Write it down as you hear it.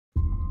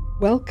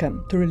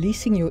Welcome to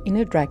Releasing Your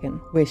Inner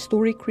Dragon, where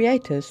story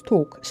creators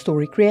talk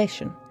story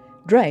creation.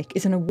 Drake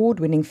is an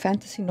award-winning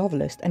fantasy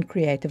novelist and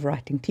creative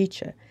writing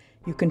teacher.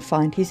 You can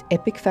find his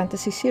epic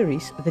fantasy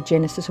series, The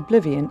Genesis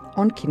Oblivion,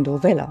 on Kindle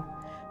Vella.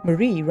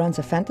 Marie runs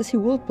a fantasy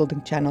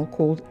world-building channel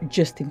called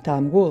Just in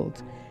Time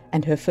Worlds,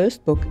 and her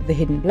first book, The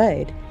Hidden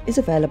Blade, is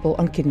available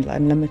on Kindle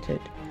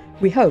Unlimited.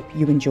 We hope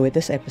you enjoy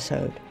this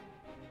episode.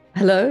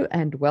 Hello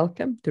and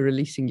welcome to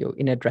Releasing Your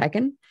Inner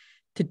Dragon.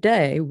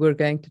 Today we're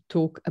going to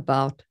talk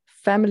about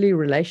family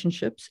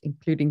relationships,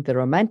 including the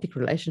romantic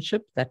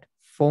relationship that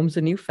forms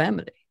a new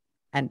family,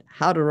 and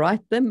how to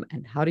write them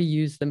and how to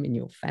use them in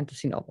your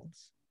fantasy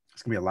novels.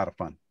 It's going to be a lot of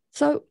fun.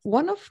 So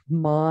one of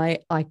my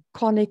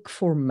iconic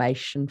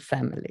formation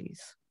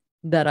families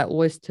that I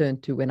always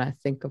turn to when I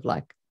think of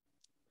like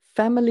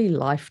family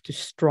life to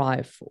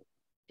strive for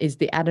is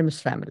the Addams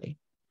family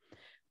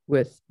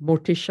with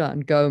Morticia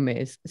and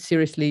Gomez.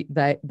 Seriously,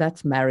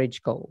 that's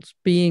marriage goals.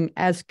 Being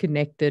as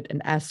connected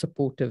and as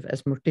supportive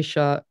as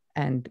Morticia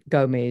and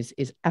Gomez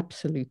is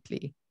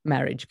absolutely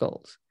marriage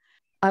goals.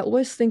 I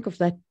always think of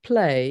that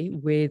play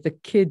where the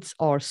kids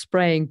are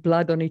spraying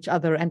blood on each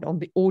other and on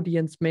the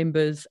audience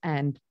members,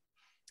 and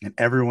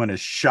everyone is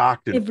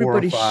shocked and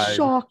everybody's horrified.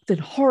 shocked and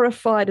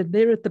horrified, and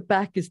there at the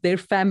back is their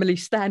family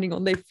standing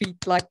on their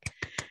feet like,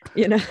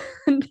 and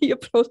the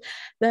applause.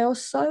 They are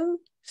so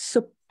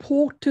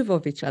supportive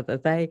of each other.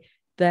 They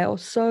are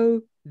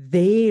so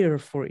there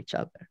for each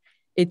other.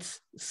 It's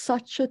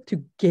such a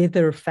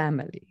together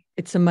family.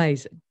 It's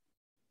amazing.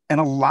 And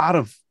a lot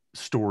of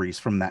stories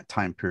from that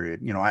time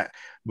period.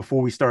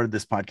 Before we started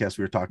this podcast,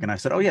 we were talking, I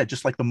said, oh yeah,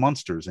 just like the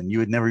Munsters. And you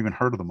had never even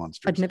heard of the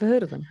Munsters. I'd never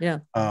heard of them.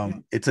 Yeah.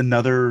 It's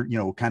another,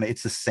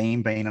 it's the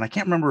same vein. And I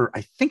can't remember,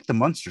 I think the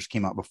Munsters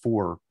came out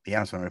before the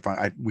Addams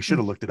Family. We should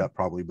have looked it up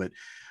probably, but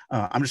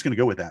I'm just going to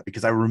go with that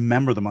because I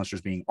remember the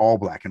Munsters being all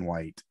black and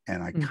white.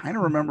 And I kind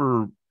of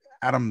remember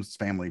Addams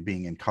Family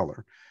being in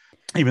color,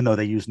 even though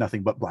they used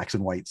nothing but blacks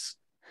and whites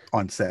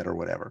on set or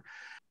whatever.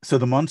 So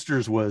the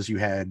Munsters was, you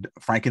had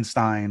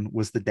Frankenstein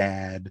was the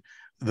dad,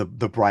 the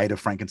bride of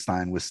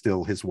Frankenstein was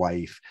still his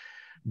wife,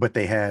 but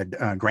they had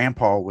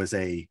Grandpa was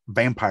a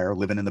vampire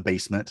living in the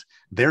basement.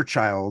 Their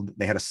child,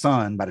 they had a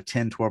son, about a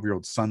 10,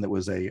 12-year-old son that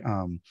was a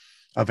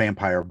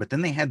vampire, but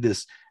then they had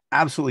this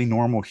absolutely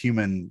normal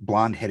human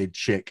blonde-headed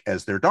chick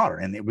as their daughter,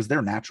 and it was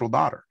their natural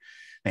daughter.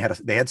 They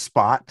had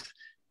Spot.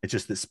 It's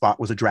just that Spot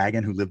was a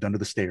dragon who lived under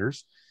the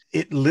stairs.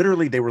 It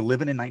literally, they were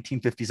living in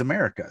 1950s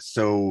America.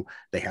 So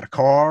they had a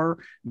car,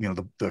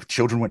 the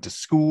children went to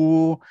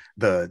school.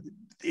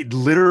 It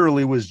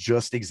literally was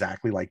just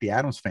exactly like the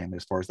Addams Family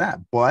as far as that.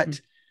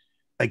 But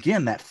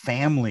again, that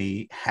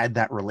family had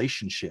that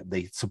relationship.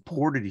 They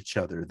supported each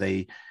other.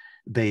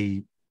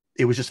 It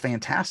was just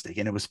fantastic.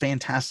 And it was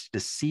fantastic to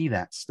see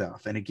that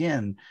stuff. And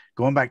again,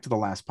 going back to the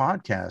last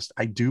podcast,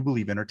 I do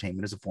believe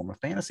entertainment is a form of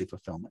fantasy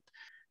fulfillment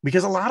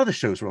because a lot of the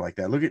shows were like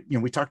that. Look at,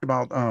 we talked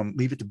about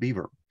Leave It to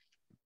Beaver.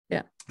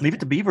 Yeah. Leave It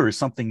to Beaver is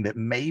something that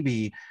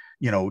maybe,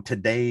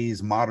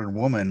 today's modern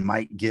woman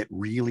might get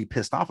really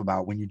pissed off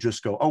about when you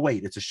just go, oh,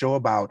 wait, it's a show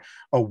about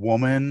a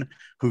woman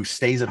who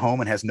stays at home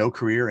and has no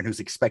career and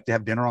who's expected to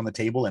have dinner on the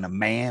table, and a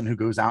man who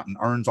goes out and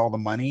earns all the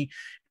money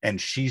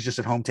and she's just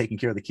at home taking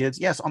care of the kids.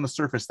 Yes, on the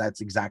surface,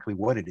 that's exactly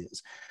what it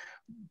is.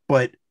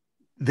 But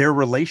their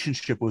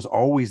relationship was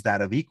always that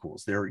of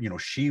equals.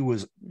 She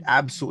was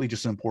absolutely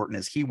just as important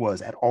as he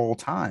was at all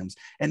times.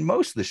 And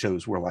most of the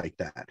shows were like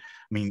that. I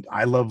mean,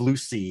 I Love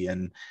Lucy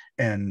and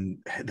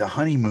The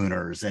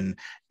Honeymooners and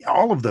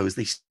all of those,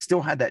 they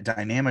still had that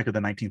dynamic of the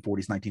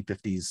 1940s,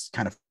 1950s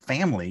kind of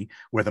family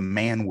where the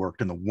man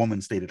worked and the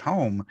woman stayed at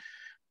home,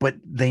 but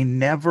they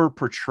never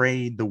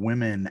portrayed the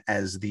women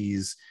as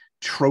these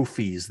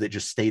trophies that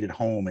just stayed at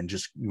home and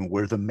just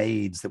were the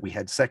maids that we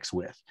had sex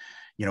with.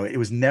 It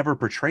was never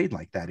portrayed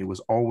like that. It was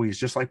always,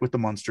 just like with the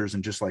Munsters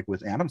and just like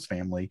with Addams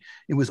Family,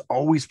 it was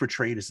always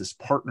portrayed as this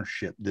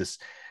partnership, this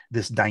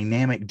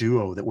dynamic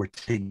duo that were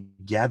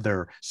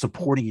together,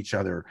 supporting each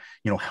other,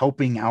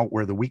 helping out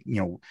where the weak,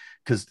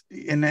 because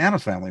in the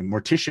Addams Family,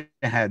 Morticia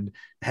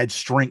had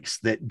strengths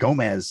that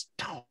Gomez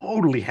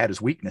totally had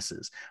as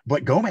weaknesses,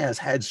 but Gomez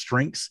had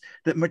strengths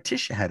that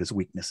Morticia had as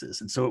weaknesses.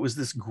 And so it was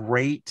this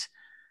great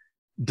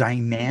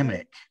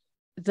dynamic.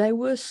 They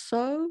were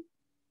so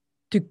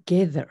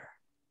together.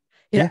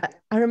 Yeah.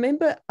 I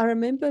remember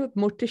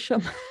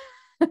Morticia.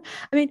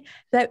 I mean,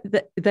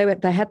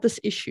 they had this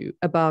issue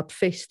about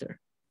Fester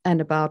and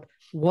about,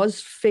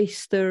 was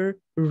Fester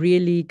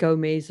really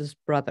Gomez's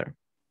brother?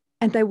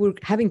 And they were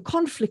having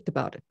conflict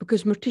about it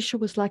because Morticia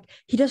was like,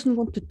 he doesn't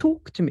want to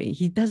talk to me.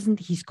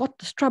 He's got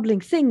this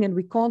troubling thing and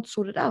we can't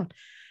sort it out.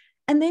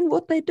 And then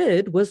what they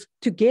did was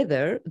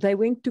together, they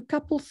went to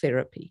couple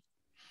therapy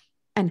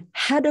and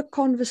had a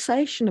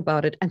conversation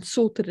about it and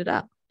sorted it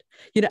out,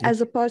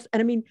 as opposed, and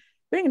I mean,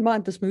 bearing in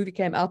mind, this movie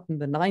came out in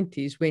the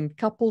 90s when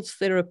couples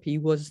therapy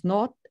was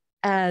not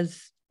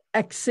as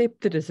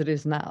accepted as it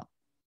is now.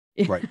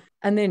 Right.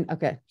 And then,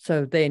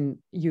 so then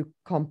you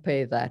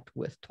compare that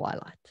with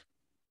Twilight.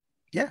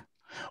 Yeah.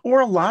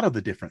 Or a lot of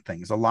the different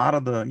things, a lot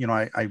of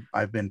the,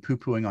 I've been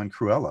poo-pooing on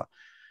Cruella.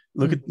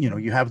 Look at,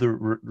 you have the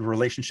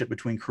relationship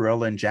between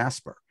Cruella and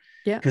Jasper.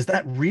 Yeah. Because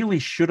that really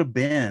should have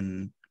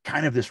been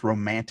kind of this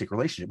romantic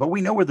relationship. But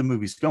we know where the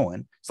movie's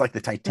going. It's like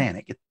the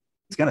Titanic.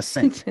 It's going to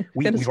sink.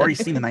 We've already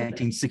seen the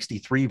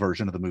 1963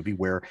 version of the movie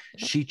where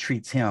she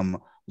treats him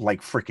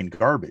like freaking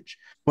garbage.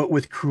 But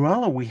with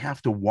Cruella, we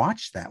have to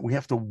watch that. We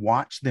have to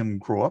watch them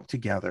grow up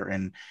together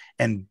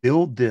and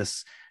build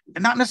this,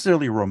 not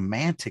necessarily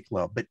romantic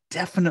love, but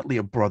definitely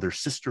a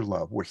brother-sister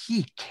love where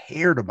he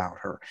cared about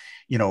her,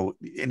 and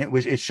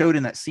it showed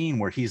in that scene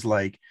where he's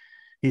like,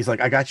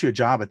 I got you a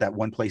job at that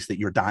one place that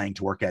you're dying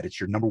to work at. It's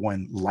your number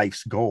one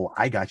life's goal.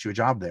 I got you a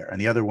job there. And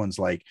the other one's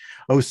like,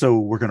 oh, so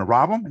we're going to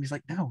rob him? And he's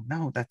like, no,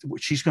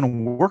 she's going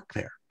to work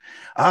there.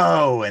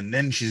 Oh, and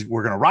then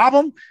we're going to rob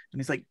him. And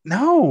he's like,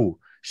 no,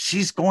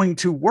 she's going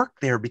to work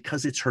there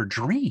because it's her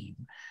dream.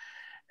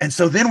 And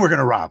so then we're going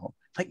to rob him.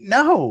 Like,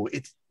 no,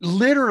 it's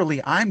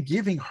literally, I'm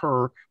giving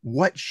her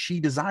what she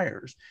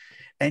desires.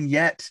 And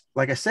yet,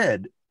 like I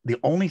said, the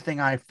only thing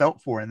I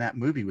felt for in that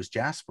movie was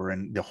Jasper.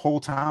 And the whole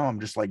time I'm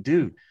just like,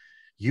 dude,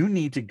 you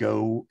need to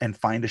go and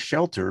find a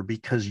shelter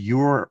because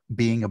you're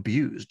being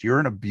abused. You're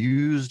an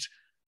abused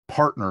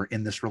partner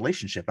in this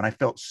relationship. And I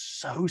felt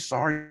so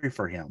sorry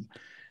for him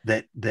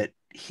that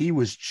he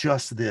was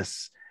just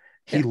this,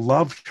 he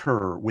loved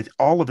her with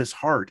all of his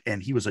heart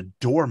and he was a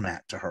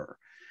doormat to her.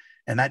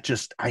 And that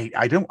just, I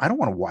don't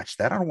want to watch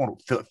that. I don't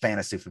want to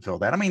fantasy fulfill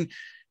that. I mean,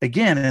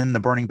 again, in The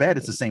Burning Bed,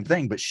 it's the same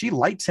thing, but she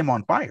lights him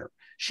on fire.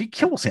 She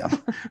kills him.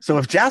 So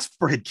if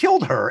Jasper had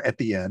killed her at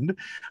the end,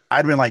 I'd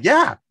have been like,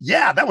 yeah,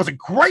 that was a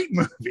great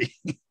movie.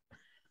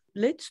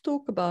 Let's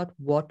talk about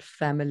what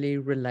family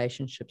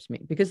relationships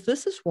mean, because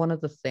this is one of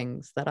the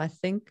things that I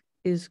think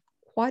is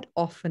quite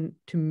often,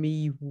 to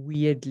me,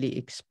 weirdly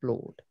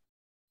explored.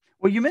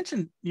 Well, you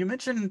mentioned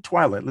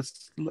Twilight.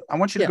 I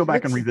want you to go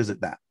back and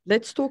revisit that.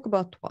 Let's talk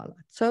about Twilight.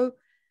 So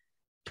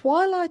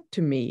Twilight,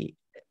 to me,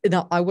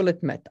 now I will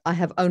admit, I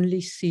have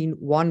only seen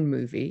one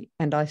movie,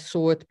 and I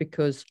saw it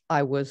because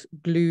I was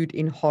glued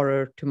in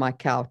horror to my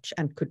couch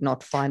and could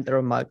not find the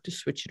remote to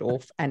switch it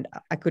off, and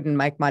I couldn't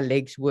make my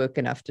legs work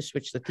enough to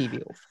switch the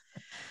TV off.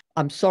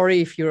 I'm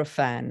sorry if you're a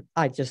fan.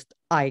 I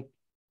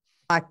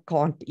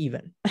can't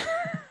even.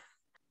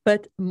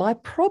 But my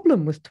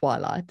problem with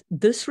Twilight,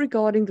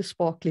 disregarding the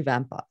sparkly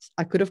vampires,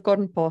 I could have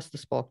gotten past the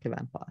sparkly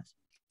vampires.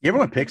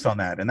 Everyone picks on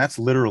that, and that's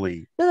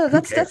literally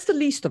that's the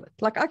least of it.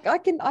 Like I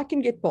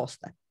can get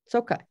past that. It's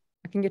okay.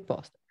 I can get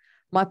past it.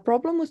 My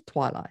problem with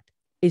Twilight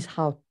is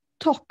how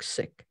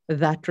toxic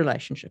that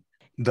relationship,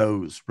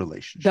 those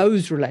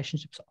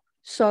relationships are.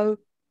 So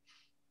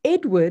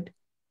Edward,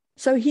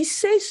 so he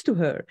says to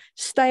her,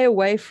 "Stay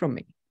away from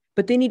me,"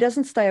 but then he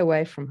doesn't stay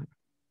away from her.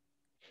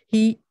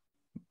 He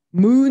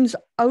moons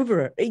over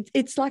her.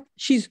 It's like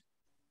she's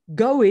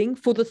going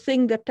for the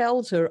thing that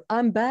tells her,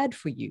 I'm bad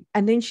for you.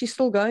 And then she's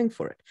still going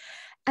for it.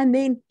 And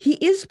then he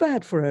is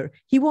bad for her.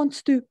 He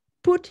wants to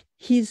put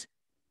his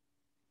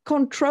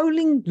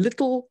controlling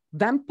little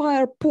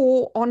vampire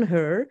paw on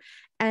her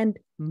and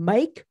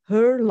make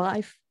her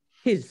life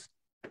his.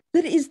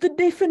 That is the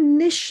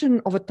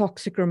definition of a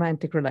toxic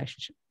romantic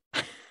relationship.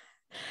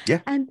 Yeah.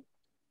 And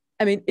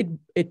I mean,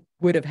 it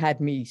would have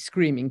had me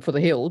screaming for the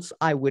hills.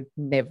 I would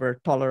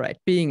never tolerate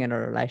being in a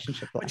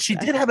relationship like that. She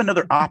did have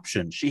another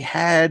option. She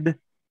had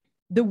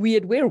the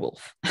weird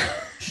werewolf.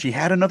 She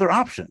had another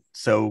option.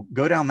 So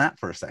go down that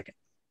for a second.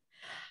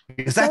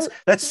 Because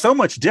that's so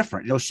much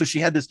different. So she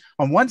had this,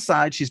 on one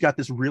side, she's got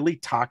this really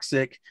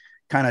toxic,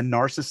 kind of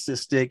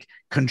narcissistic,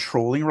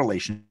 controlling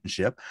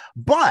relationship.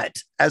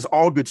 But as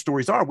all good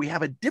stories are, we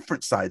have a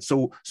different side.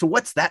 So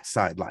what's that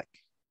side like?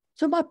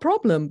 So my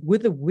problem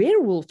with the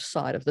werewolf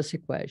side of this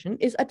equation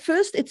is, at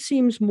first it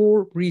seems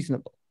more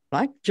reasonable,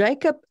 right?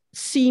 Jacob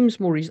seems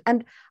more reasonable.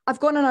 And I've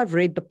gone and I've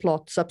read the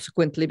plot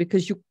subsequently,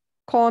 because you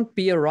can't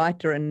be a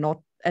writer and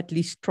not at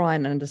least try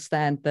and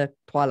understand the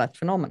Twilight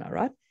phenomena,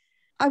 right?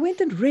 I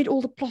went and read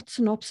all the plot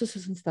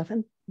synopsises and stuff.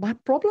 And my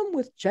problem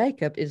with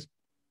Jacob is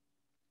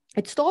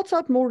it starts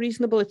out more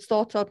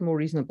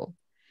reasonable.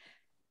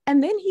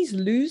 And then he's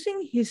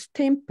losing his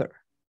temper.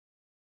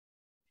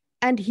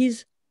 And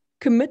he's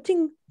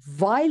committing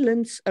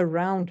violence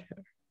around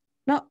her.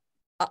 Now,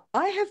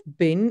 I have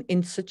been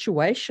in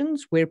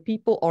situations where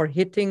people are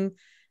hitting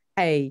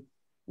a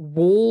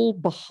wall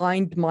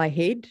behind my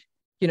head,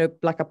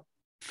 like a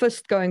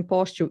fist going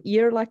past your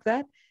ear like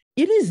that.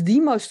 It is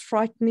the most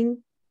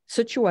frightening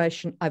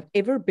situation I've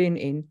ever been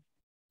in,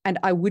 and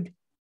I would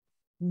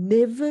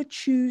never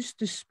choose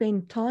to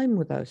spend time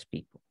with those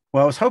people.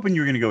 Well, I was hoping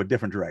you were going to go a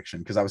different direction,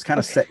 because I was kind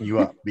of setting you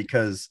up,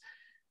 because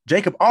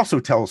Jacob also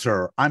tells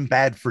her, I'm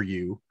bad for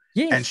you.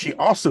 Yes. And she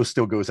also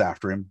still goes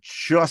after him,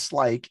 just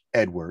like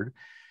Edward.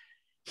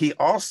 He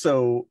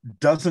also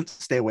doesn't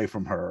stay away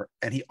from her.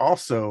 And he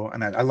also,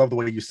 and I love the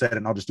way you said it,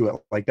 and I'll just do it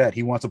like that,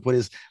 he wants to put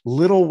his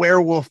little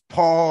werewolf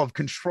paw of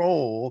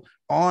control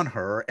on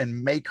her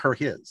and make her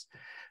his.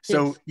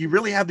 So yes. You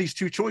really have these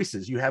two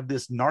choices. You have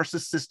this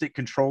narcissistic,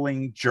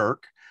 controlling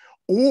jerk,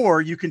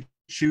 or you can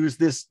choose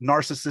this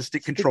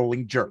narcissistic,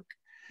 controlling jerk.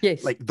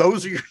 Yes. Like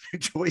those are your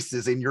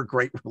choices in your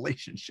great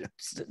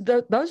relationships.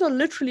 Those are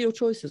literally your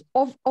choices.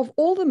 Of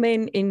all the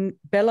men in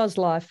Bella's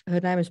life, her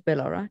name is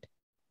Bella, right?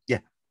 Yeah.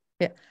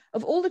 Yeah.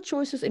 Of all the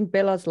choices in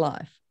Bella's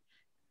life,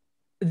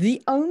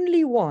 the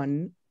only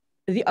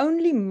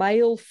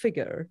male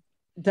figure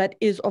that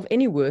is of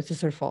any worth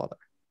is her father.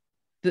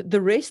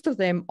 The rest of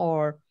them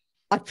are,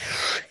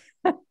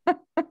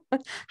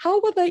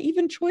 how were they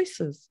even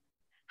choices?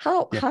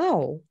 How? Yeah.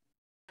 How?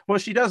 Well,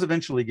 she does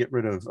eventually get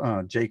rid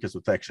of Jacob's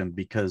affection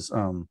because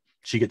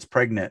she gets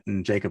pregnant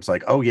and Jacob's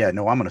like, oh yeah,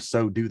 no, I'm going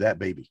to do that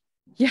baby.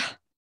 Yeah.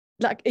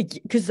 Like,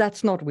 because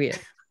that's not weird.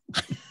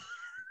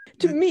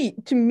 to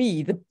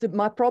me,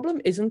 my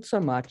problem isn't so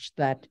much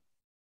that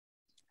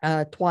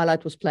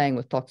Twilight was playing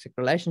with toxic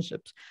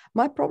relationships.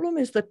 My problem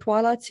is that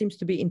Twilight seems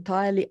to be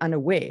entirely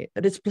unaware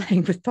that it's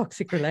playing with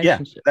toxic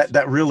relationships. Yeah,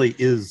 that really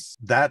is,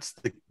 that's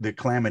the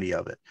calamity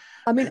of it.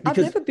 I mean, because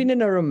I've never been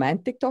in a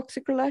romantic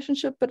toxic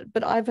relationship,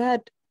 but I've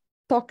had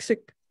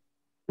toxic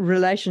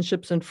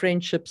relationships and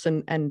friendships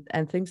and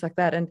things like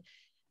that,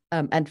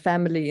 and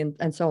family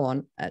and so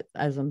on,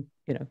 as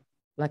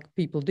like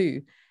people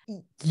do.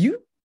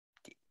 You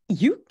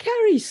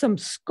carry some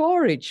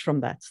scourge from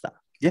that stuff.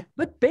 Yeah.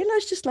 But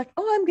Bella's just like,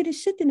 oh, I'm going to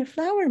sit in a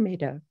flower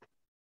meadow.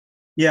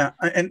 Yeah.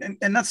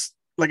 And that's,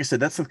 like I said,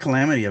 that's the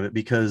calamity of it,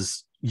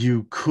 because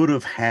you could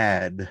have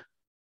had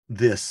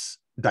this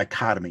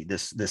dichotomy,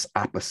 this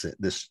opposite,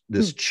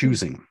 this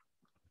choosing,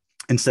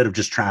 instead of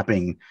just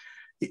trapping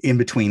in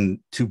between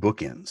two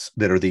bookends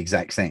that are the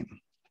exact same.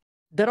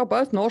 That are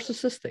both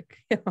narcissistic.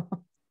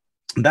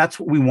 That's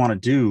what we want to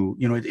do.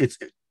 It's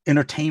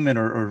entertainment,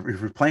 or if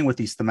you're playing with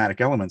these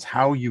thematic elements,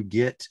 how you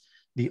get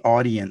the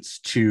audience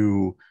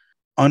to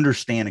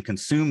understand and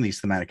consume these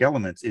thematic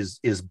elements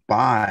is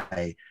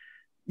by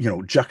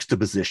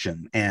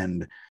juxtaposition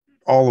and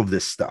all of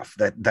this stuff.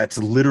 That's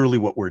literally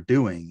what we're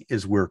doing,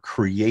 is we're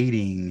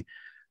creating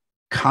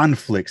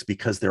conflicts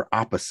because they're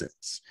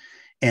opposites.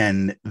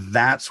 And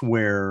that's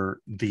where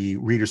the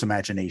reader's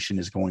imagination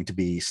is going to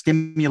be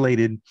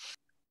stimulated.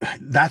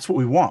 That's what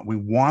we want. We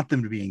want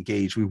them to be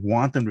engaged. We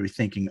want them to be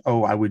thinking,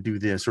 oh, I would do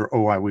this, or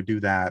oh, I would do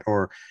that.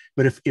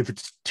 But if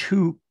it's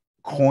two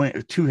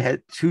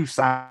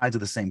sides of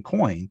the same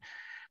coin,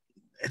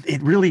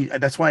 it really,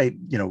 that's why,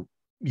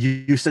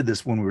 you said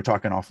this when we were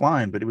talking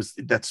offline, but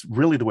that's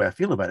really the way I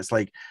feel about it. It's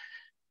like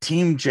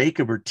Team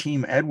Jacob or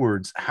Team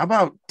Edwards. How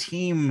about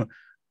Team,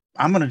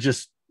 I'm going to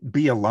just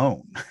be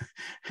alone.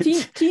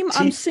 Team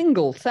I'm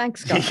single.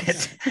 Thanks,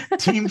 guys.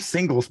 Team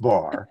singles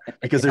bar,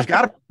 because there's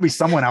got to be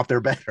someone out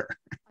there better.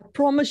 I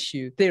promise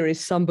you, there is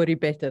somebody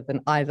better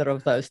than either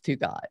of those two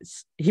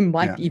guys. He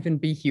might even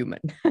be human.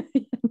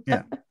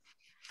 Yeah.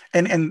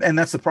 And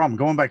that's the problem.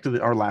 Going back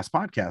to our last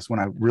podcast, when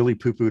I really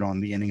poo-pooed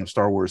on the ending of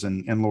Star Wars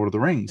and Lord of the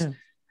Rings,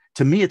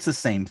 to me, it's the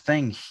same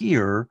thing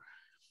here.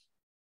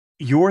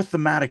 Your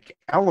thematic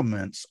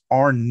elements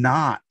are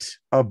not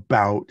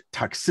about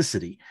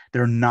toxicity.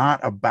 They're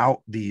not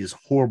about these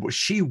horrible.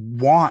 She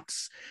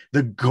wants,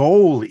 the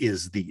goal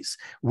is these.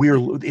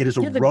 It is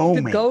a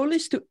romance. The goal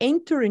is to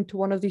enter into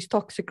one of these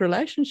toxic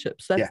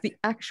relationships. That's the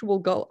actual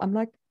goal. I'm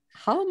like,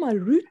 how am I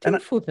rooting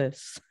for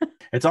this?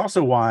 It's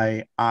also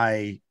why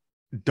I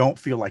don't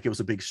feel like it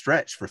was a big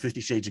stretch for 50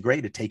 Shades of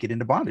Grey to take it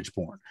into bondage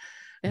porn,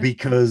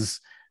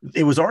 because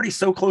it was already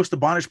so close to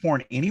bondage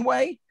porn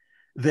anyway,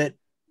 that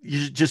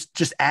you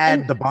just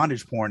add the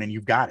bondage porn and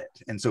you've got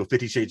it. And so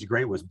 50 Shades of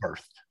Grey was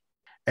birthed.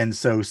 And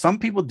so some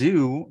people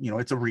do,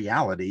 it's a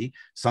reality.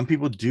 Some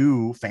people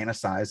do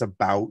fantasize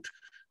about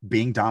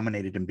being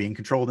dominated and being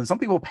controlled, and some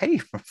people pay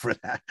for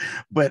that.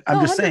 But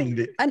I'm just saying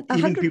that, and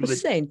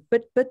 100%.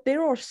 But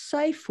there are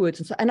safe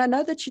words, and I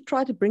know that she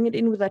tried to bring it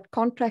in with that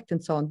contract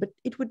and so on, but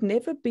it would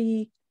never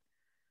be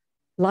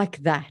like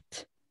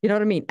that. You know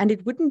what I mean? And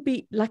it wouldn't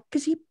be like,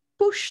 because he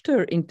pushed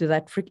her into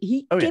that.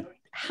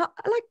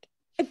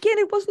 Again,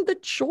 it wasn't the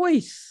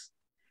choice.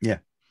 Yeah.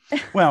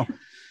 Well,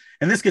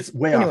 and this gets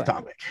way off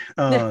topic,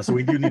 so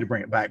we do need to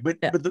bring it back. But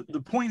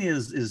the point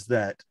is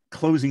that,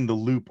 closing the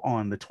loop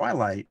on the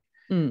Twilight,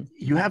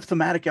 you have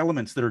thematic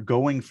elements that are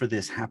going for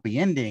this happy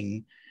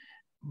ending,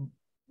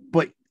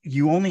 but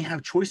you only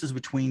have choices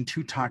between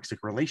two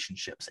toxic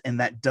relationships. And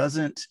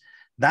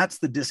that's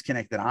the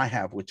disconnect that I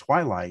have with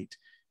Twilight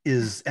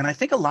is, and I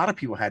think a lot of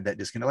people had that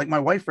disconnect. Like, my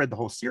wife read the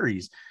whole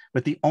series,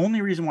 but the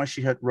only reason why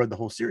she had read the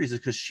whole series is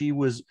because she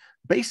was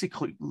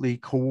basically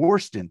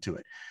coerced into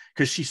it.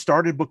 Because she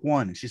started book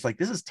one and she's like,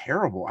 this is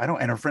terrible.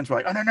 And her friends were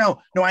like, oh,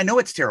 no, I know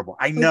it's terrible.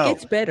 I know it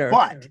gets better,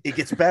 but it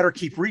gets better.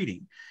 Keep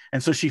reading.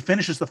 And so she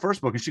finishes the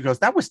first book and she goes,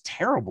 that was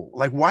terrible.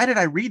 Like, why did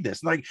I read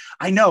this? Like,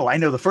 I know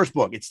the first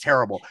book, it's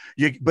terrible.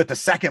 But the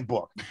second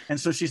book. And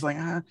so she's like,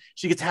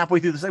 she gets halfway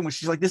through the second one.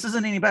 She's like, this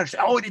isn't any better. She's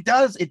like, oh, it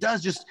does.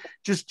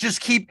 Just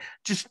keep,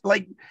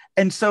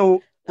 and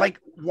so, like,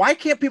 why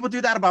can't people do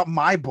that about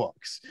my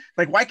books?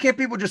 Like, why can't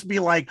people just be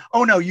like,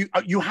 oh no,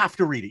 you have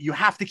to read it. You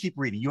have to keep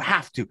reading. You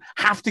have to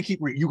keep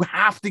reading. You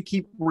have to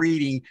keep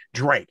reading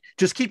Drake.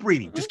 Just keep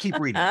reading. Just keep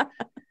reading.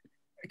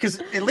 Because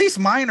at least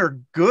mine are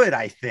good,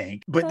 I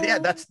think. But yeah,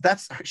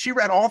 that's she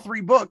read all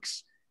three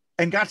books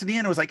and got to the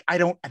end. It was like,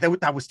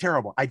 that was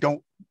terrible.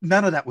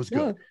 None of that was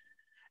good.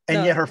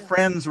 And yet her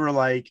friends were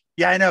like,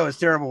 yeah, I know, it's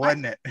terrible,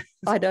 wasn't it?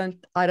 I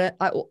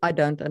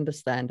don't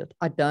understand it.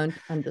 I don't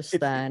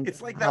understand.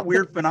 It's like that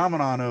weird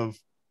phenomenon of.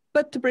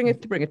 But to bring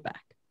it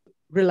back,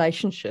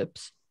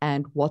 relationships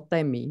and what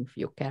they mean for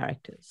your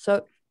characters.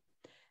 So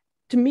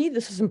to me,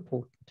 this is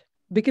important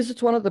because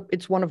it's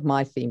one of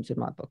my themes in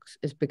my books,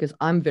 is because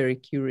I'm very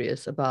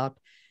curious about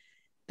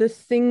the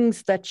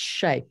things that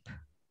shape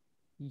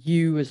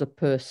you as a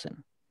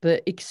person,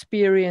 the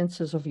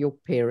experiences of your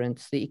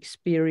parents, the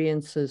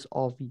experiences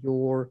of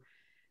your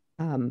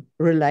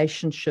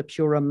relationships,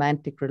 your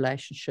romantic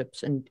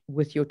relationships, and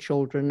with your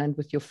children and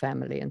with your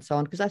family and so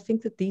on, because I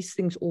think that these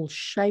things all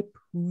shape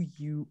who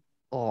you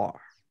are.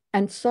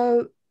 And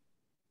so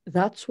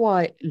that's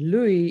why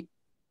Louis,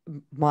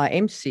 my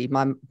MC,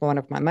 one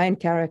of my main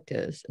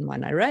characters and my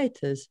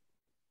narrators,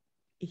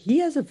 he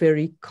has a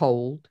very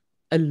cold,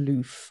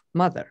 aloof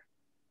mother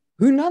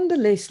who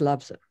nonetheless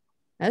loves him.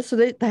 And so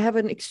they have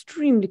an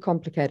extremely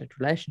complicated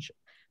relationship.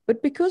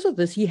 But because of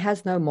this, he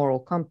has no moral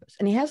compass.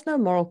 And he has no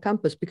moral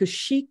compass because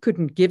she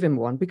couldn't give him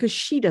one, because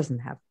she doesn't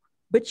have one.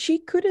 But she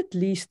could at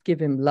least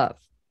give him love.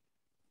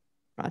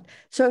 Right?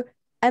 So,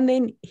 and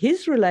then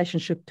his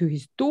relationship to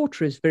his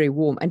daughter is very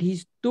warm. And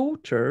his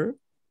daughter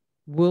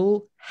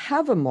will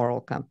have a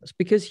moral compass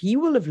because he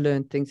will have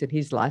learned things in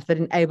his life that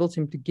enables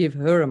him to give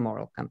her a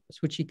moral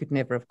compass, which he could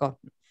never have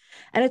gotten.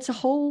 And it's a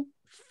whole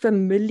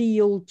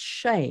familial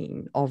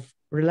chain of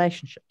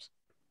relationships.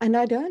 And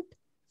I don't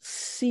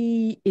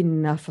see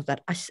enough of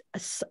that. I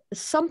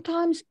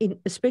sometimes,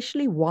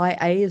 especially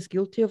YA is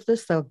guilty of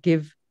this. They'll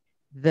give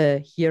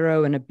the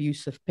hero an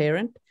abusive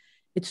parent.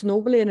 It's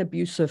normally an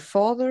abusive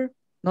father,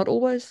 not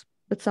always,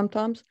 but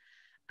sometimes.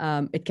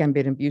 It can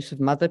be an abusive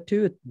mother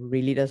too. It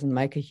really doesn't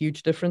make a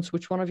huge difference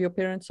which one of your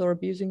parents are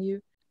abusing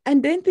you.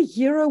 And then the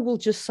hero will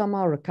just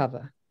somehow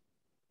recover.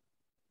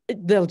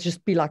 They'll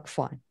just be like,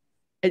 fine.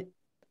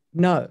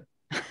 No,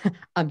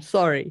 I'm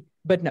sorry.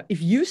 But no, if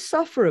you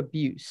suffer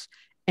abuse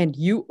and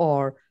you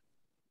are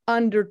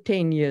under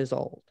 10 years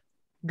old,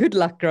 good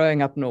luck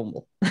growing up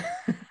normal.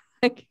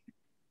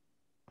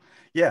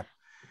 Yeah.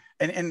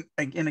 And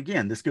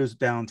again, this goes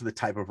down to the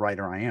type of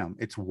writer I am.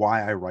 It's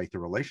why I write the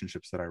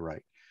relationships that I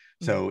write.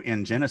 So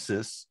in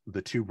Genesis,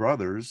 the two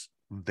brothers,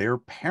 their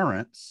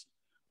parents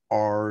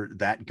are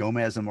that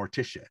Gomez and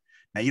Morticia.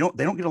 Now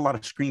they don't get a lot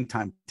of screen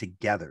time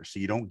together. So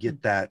you don't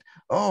get that,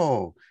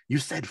 oh, you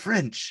said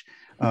French,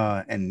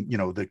 and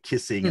the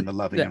kissing and the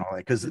loving and all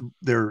that, because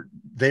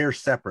they're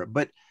separate.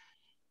 But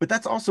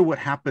that's also what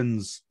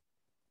happens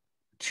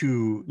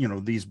to,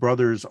 these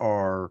brothers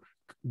are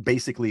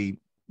basically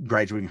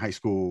graduating high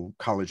school,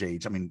 college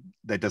age. I mean,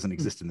 that doesn't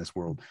exist in this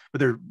world, but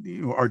they're,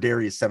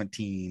 Arderi is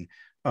 17.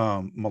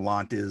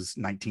 Malant is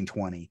 19,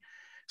 20.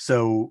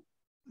 So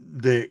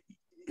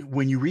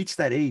when you reach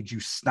that age, you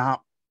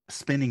stop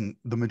spending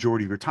the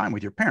majority of your time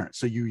with your parents.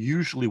 So you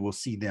usually will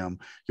see them,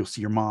 you'll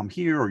see your mom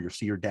here, or you'll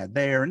see your dad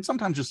there. And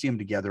sometimes you'll see them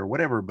together or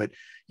whatever, but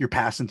you're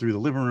passing through the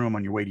living room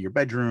on your way to your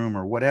bedroom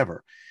or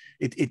whatever.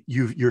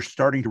 You're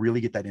starting to really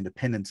get that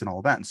independence and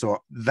all that. And so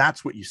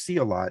that's what you see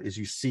a lot, is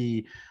you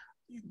see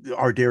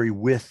Arderi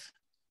with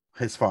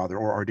his father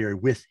or Arderi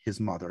with his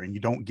mother, and you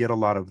don't get a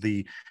lot of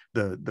the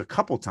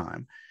couple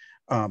time,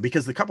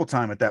 because the couple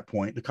time at that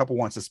point, the couple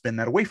wants to spend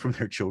that away from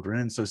their children.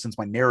 And so since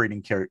my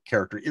narrating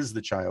character is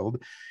the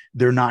child,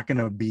 they're not going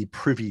to be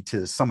privy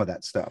to some of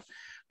that stuff.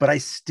 But I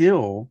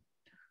still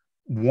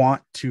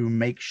want to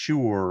make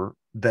sure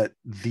that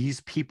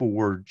these people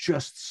were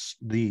just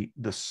the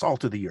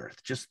salt of the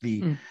earth, just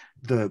the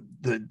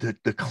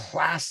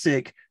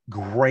classic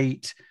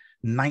great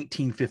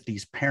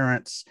 1950s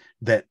parents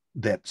that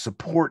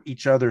support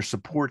each other,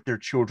 support their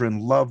children,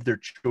 love their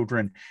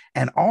children,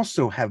 and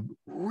also have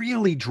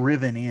really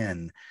driven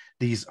in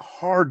these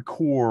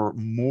hardcore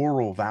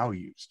moral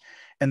values.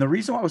 And the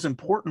reason why it was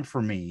important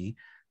for me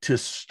to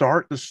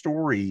start the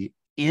story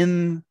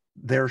in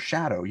their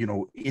shadow,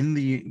 in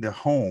the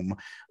home.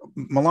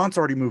 Malant's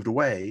already moved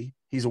away.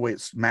 He's away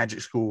at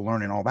magic school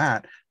learning all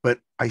that. But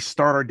I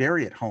start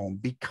Arderi at home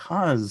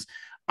because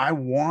I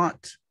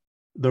want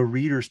the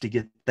readers to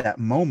get that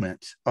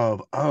moment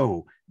of,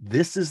 oh,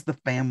 this is the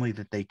family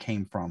that they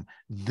came from.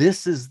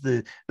 This is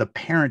the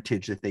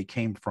parentage that they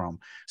came from.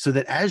 So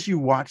that as you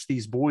watch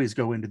these boys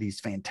go into these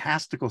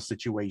fantastical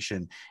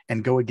situations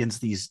and go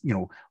against these,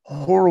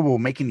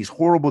 making these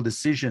horrible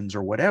decisions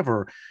or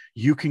whatever,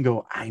 you can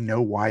go, I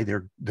know why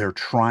they're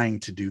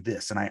trying to do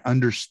this. And I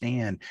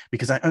understand,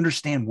 because I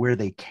understand where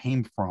they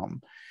came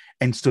from.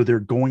 And so they're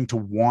going to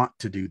want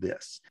to do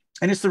this.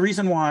 And it's the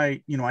reason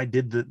why, I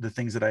did the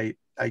things that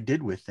I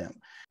did with them.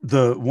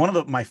 One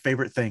of my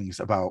favorite things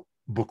about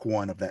book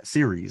one of that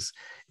series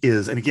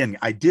is, and again,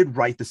 I did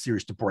write the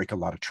series to break a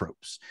lot of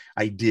tropes.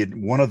 I did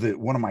one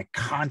of my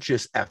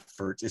conscious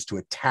efforts is to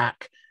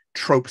attack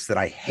tropes that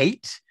I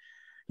hate.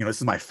 This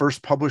is my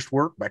first published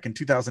work back in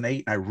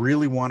 2008. And I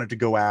really wanted to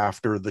go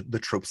after the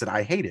tropes that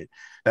I hated.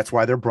 That's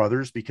why they're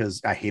brothers,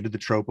 because I hated the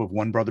trope of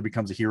one brother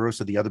becomes a hero,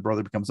 so the other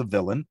brother becomes a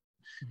villain.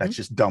 That's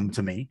just dumb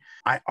to me.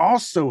 I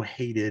also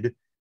hated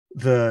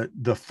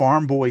the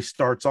farm boy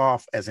starts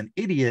off as an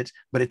idiot,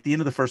 but at the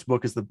end of the first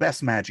book is the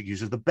best magic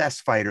user, the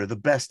best fighter, the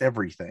best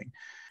everything.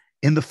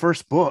 In the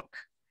first book,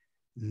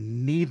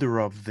 neither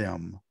of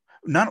them,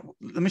 let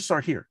me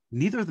start here.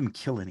 Neither of them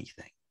kill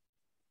anything.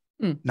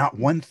 Not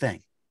one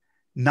thing.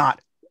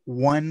 Not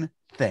one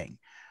thing.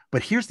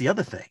 But here's the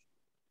other thing.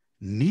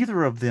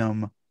 Neither of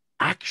them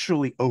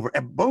actually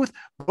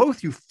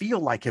both you feel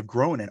like have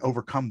grown and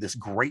overcome this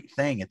great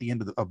thing at the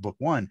end of book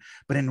one,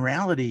 but in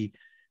reality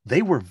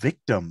they were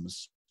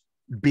victims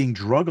being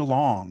drug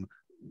along,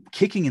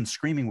 kicking and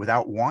screaming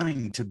without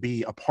wanting to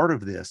be a part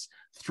of this,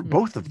 through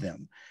both of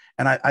them.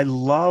 And I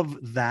love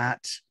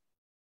that.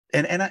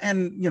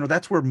 And you know,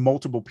 that's where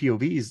multiple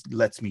POVs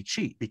lets me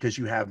cheat, because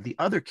you have the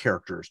other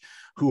characters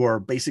who are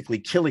basically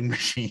killing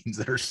machines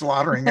that are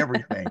slaughtering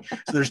everything.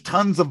 So there's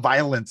tons of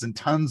violence and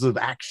tons of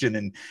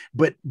action,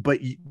 but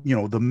you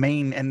know, the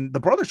main, and the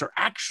brothers are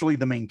actually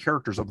the main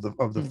characters of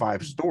the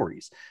five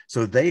stories.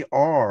 So they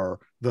are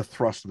the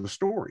thrust of the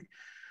story.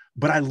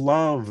 But I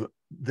love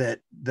that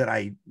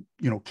I,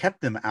 you know,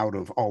 kept them out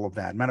of all of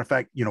that. Matter of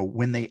fact, you know,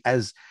 when they,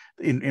 as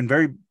in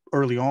very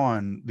early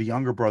on, the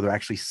younger brother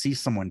actually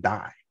sees someone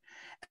die.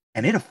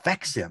 And it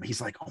affects him.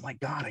 He's like, oh my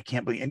God, I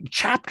can't believe. And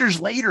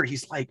chapters later,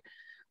 he's like,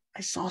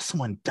 I saw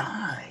someone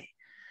die.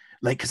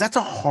 Like, because that's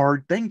a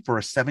hard thing for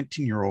a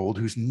 17-year-old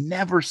who's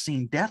never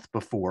seen death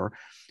before.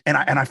 And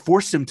I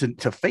forced him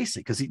to face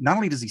it, because not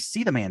only does he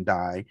see the man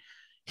die,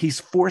 he's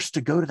forced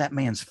to go to that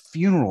man's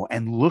funeral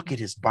and look at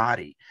his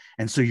body.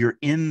 And so you're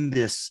in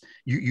this,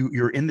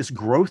 you're in this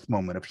growth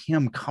moment of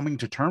him coming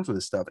to terms with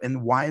this stuff.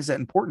 And why is that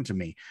important to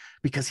me?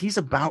 Because he's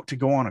about to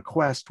go on a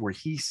quest where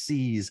he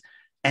sees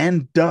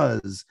and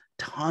does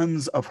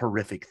tons of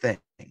horrific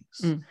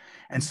things.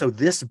 And so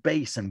this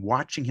base and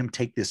watching him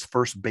take this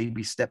first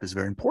baby step is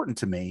very important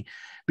to me,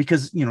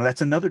 because, you know,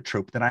 that's another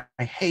trope that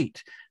I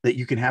hate, that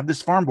you can have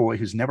this farm boy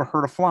who's never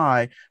hurt a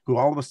fly, who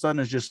all of a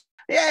sudden is just,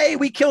 hey,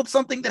 we killed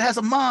something that has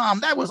a mom.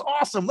 That was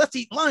awesome. Let's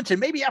eat lunch. And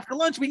maybe after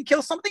lunch, we can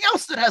kill something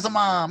else that has a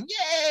mom.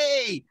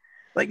 Yay.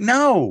 Like,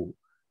 no,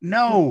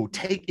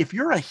 if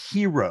you're a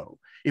hero,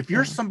 if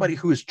you're somebody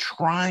who is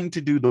trying to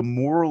do the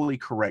morally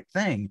correct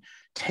thing,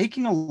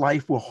 taking a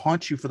life will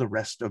haunt you for the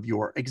rest of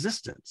your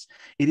existence.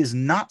 It is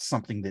not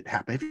something that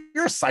happens. If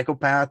you're a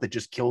psychopath that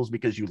just kills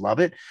because you love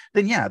it,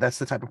 then yeah, that's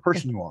the type of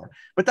person you are.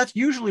 But that's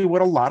usually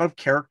what a lot of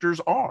characters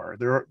are.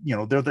 They're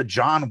the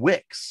John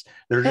Wicks.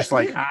 They're just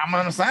like, I'm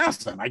an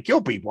assassin. I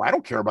kill people. I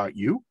don't care about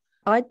you.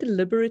 I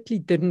deliberately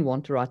didn't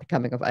want to write a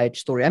coming of age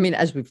story. I mean,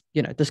 as we've,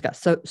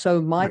 discussed.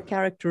 So my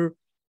character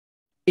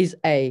is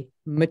a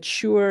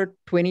mature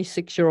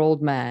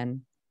 26-year-old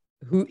man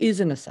who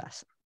is an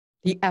assassin.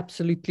 He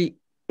absolutely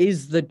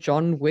is the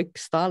John Wick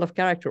style of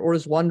character, or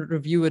as one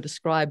reviewer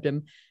described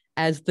him,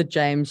 as the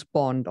James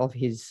Bond of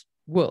his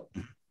world.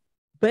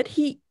 But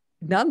he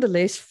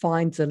nonetheless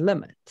finds a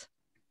limit,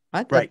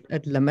 right?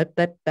 A limit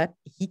that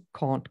he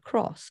can't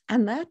cross.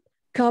 And that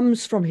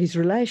comes from his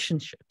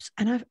relationships.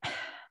 And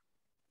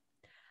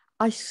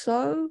I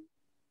so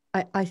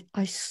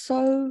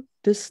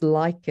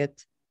dislike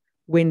it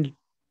when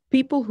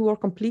people who are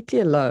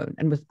completely alone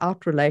and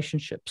without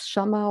relationships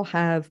somehow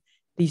have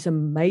these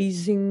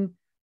amazing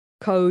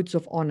codes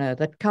of honor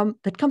that come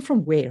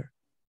from where?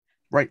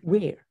 Right.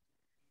 Where?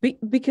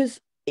 Because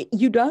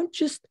you're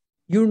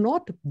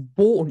not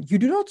born, you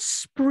do not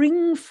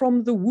spring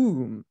from the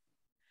womb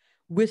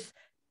with,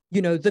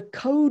 the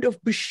code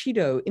of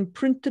Bushido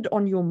imprinted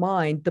on your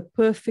mind, the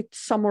perfect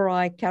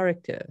samurai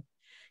character.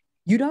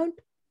 You don't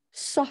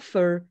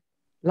suffer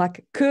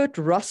like Kurt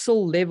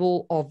Russell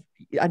level of,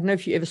 I don't know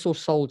if you ever saw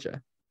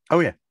Soldier. Oh,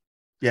 yeah.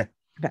 Yeah.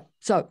 Okay.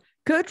 So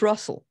Kurt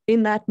Russell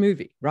in that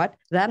movie, right?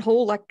 That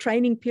whole like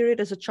training period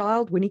as a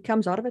child, when he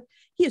comes out of it,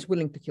 he is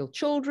willing to kill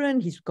children.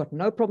 He's got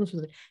no problems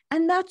with it.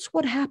 And that's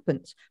what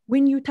happens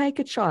when you take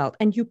a child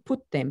and you put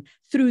them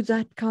through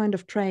that kind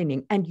of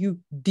training and you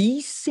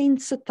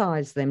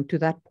desensitize them to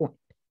that point.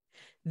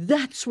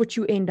 That's what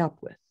you end up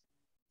with.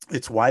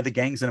 It's why the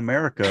gangs in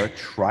America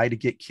try to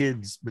get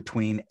kids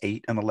between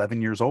 8 and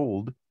 11 years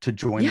old to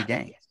join the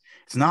gangs.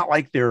 It's not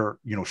like they're,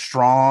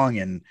 strong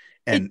and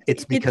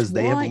it's because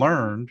they have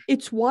learned.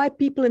 It's why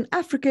people in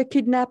Africa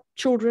kidnap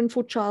children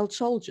for child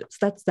soldiers.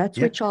 That's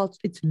where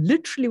it's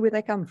literally where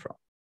they come from.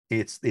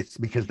 It's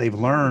because they've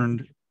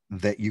learned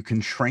that you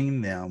can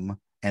train them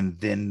and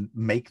then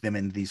make them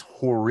into these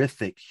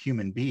horrific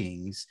human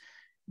beings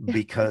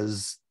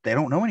because they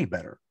don't know any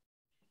better.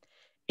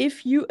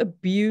 If you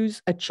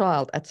abuse a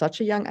child at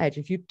such a young age,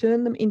 if you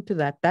turn them into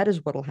that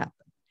is what will happen.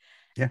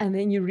 Yeah. And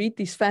then you read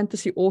these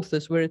fantasy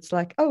authors where it's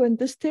like, oh, and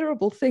this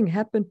terrible thing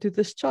happened to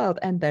this child,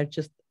 and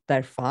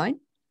they're fine.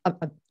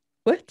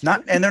 What?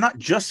 And they're not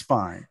just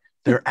fine.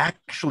 They're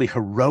actually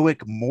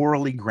heroic,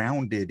 morally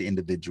grounded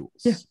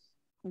individuals. Yeah.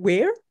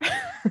 Where?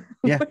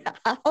 Yeah.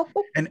 How?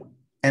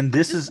 And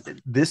this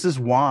is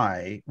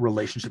why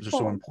relationships are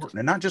so important,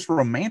 and not just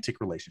romantic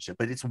relationship,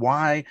 but it's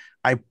why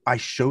I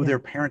show their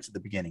parents at the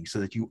beginning so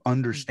that you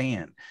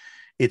understand.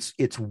 It's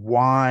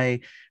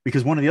why,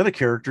 because one of the other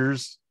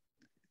characters,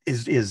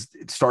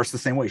 it starts the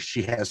same way.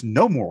 She has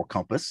no moral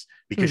compass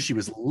because she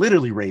was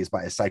literally raised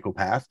by a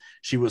psychopath.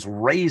 She was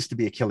raised to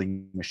be a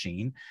killing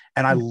machine.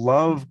 And I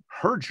love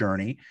her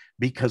journey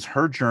because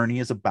her journey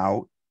is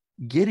about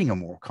getting a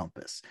moral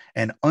compass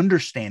and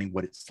understanding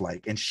what it's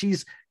like. And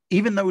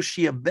even though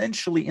she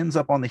eventually ends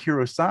up on the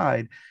hero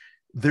side,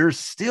 there's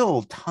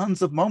still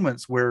tons of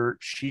moments where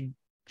she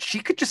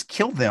could just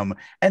kill them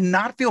and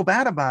not feel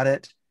bad about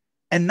it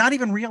and not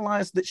even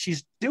realize that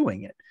she's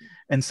doing it.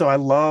 And so I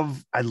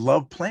love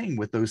playing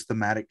with those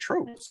thematic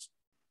tropes.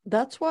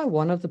 That's why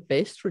one of the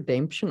best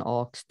redemption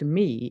arcs to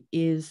me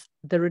is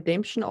the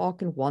redemption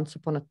arc in Once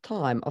Upon a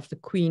Time of the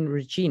Queen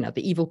Regina,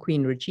 the evil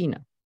Queen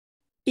Regina.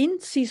 In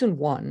season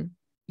 1,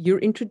 you're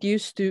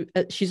introduced to,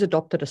 she's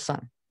adopted a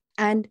son.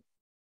 And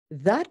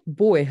that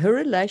boy, her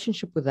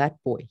relationship with that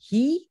boy,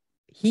 he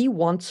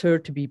wants her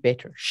to be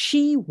better.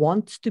 She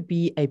wants to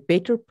be a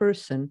better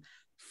person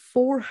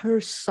for her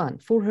son,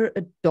 for her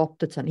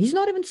adopted son. He's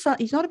not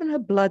even her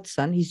blood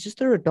son. He's just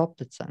her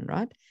adopted son,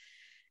 right?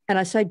 And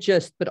I say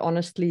just, but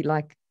honestly,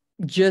 like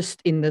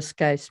just in this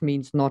case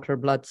means not her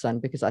blood son,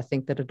 because I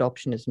think that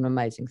adoption is an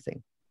amazing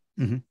thing.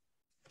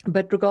 Mm-hmm.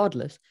 But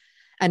regardless,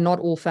 and not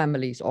all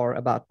families are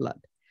about blood,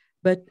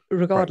 but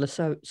regardless,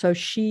 right. So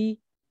she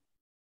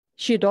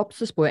adopts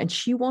this boy and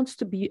she wants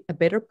to be a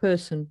better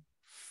person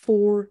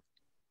for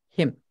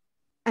him.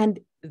 And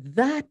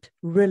that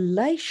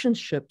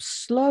relationship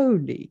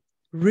slowly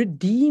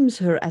redeems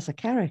her as a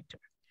character.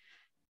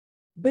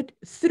 But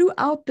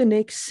throughout the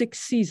next 6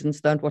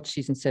 seasons, don't watch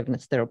season 7,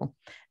 it's terrible.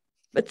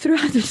 But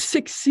throughout the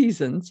 6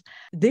 seasons,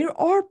 there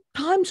are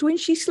times when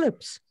she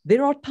slips.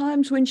 There are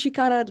times when she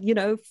kind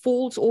of,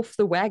 falls off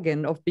the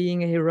wagon of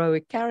being a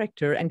heroic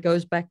character and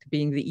goes back to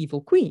being the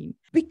evil queen,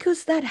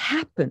 because that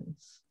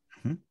happens.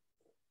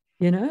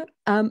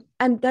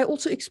 And they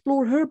also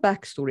explore her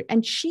backstory,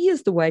 and she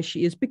is the way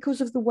she is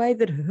because of the way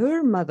that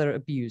her mother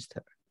abused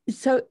her.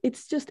 So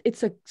it's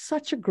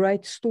such a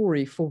great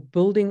story for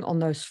building on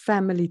those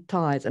family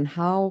ties and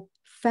how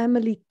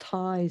family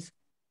ties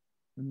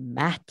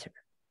matter.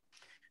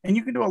 And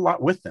you can do a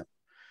lot with them.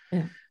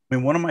 Yeah. I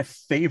mean, one of my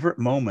favorite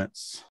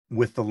moments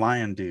with the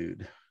lion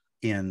dude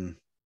in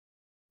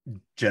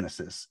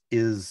Genesis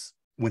is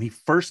when he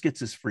first gets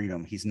his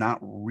freedom. He's not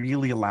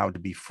really allowed to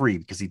be free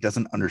because he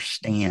doesn't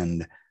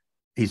understand.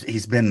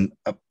 He's been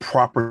a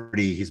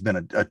property. He's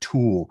been a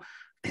tool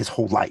his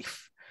whole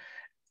life.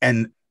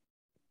 And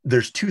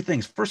there's 2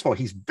 things. First of all,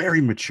 he's very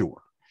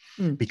mature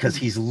because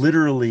he's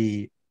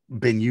literally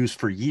been used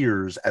for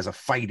years as a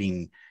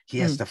fighting. He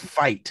has to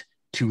fight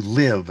to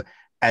live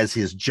as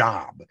his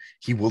job.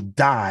 He will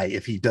die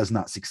if he does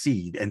not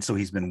succeed. And so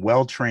he's been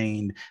well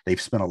trained.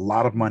 They've spent a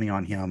lot of money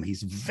on him.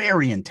 He's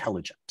very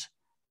intelligent.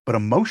 But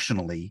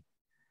emotionally,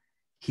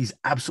 he's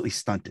absolutely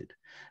stunted.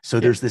 So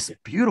there's this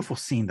beautiful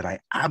scene that I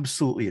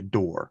absolutely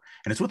adore.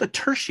 And it's with a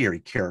tertiary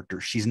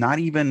character. She's not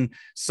even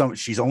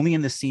she's only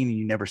in the scene and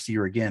you never see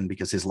her again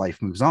because his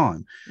life moves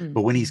on.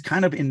 But when he's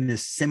kind of in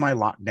this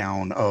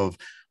semi-lockdown of,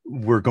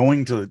 we're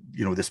going to,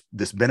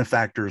 this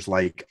benefactor's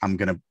like,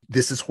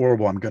 this is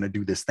horrible. I'm going to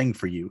do this thing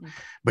for you,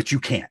 but you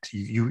can't,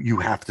 you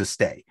have to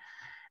stay.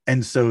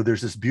 And so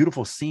there's this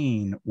beautiful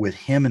scene with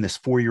him and this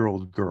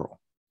 4-year-old girl.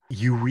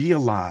 You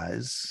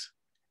realize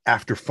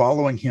after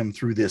following him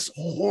through this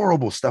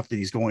horrible stuff that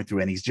he's going through,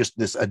 and he's just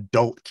this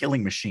adult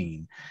killing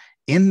machine,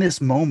 in this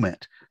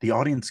moment, the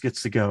audience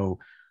gets to go,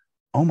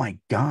 oh my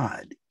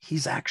God,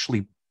 he's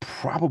actually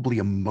probably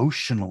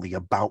emotionally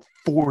about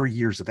 4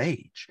 years of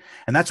age.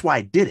 And that's why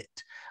I did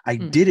it. I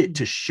did it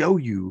to show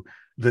you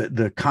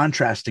the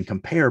contrast and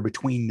compare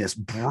between this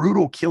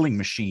brutal killing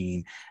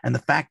machine and the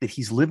fact that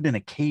he's lived in a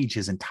cage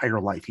his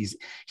entire life.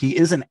 He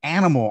is an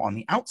animal on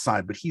the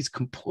outside, but he's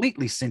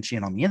completely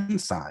sentient on the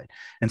inside.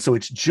 And so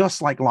it's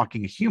just like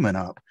locking a human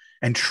up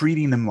and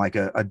treating them like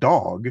a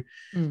dog,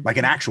 like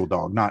an actual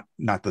dog, not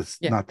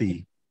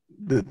the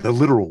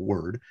literal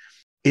word.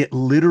 It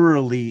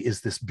literally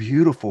is this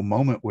beautiful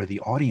moment where the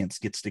audience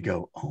gets to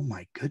go, oh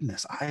my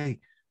goodness, I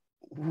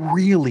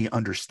really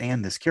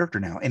understand this character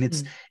now. And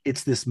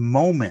it's this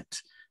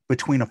moment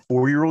between a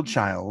 4-year-old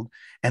child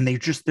and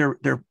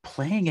they're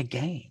playing a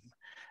game.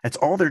 That's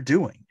all they're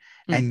doing.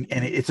 And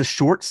it's a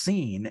short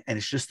scene and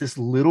it's just this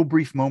little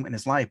brief moment in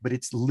his life, but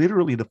it's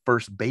literally the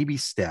first baby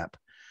step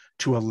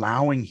to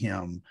allowing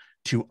him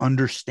to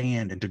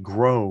understand and to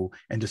grow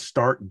and to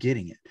start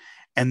getting it.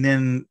 And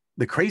then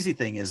the crazy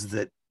thing is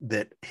that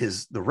the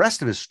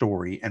rest of his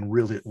story and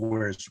really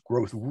where his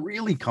growth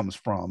really comes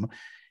from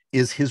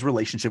is his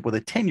relationship with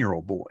a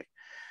 10-year-old boy.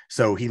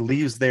 So he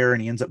leaves there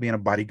and he ends up being a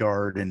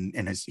bodyguard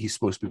and he's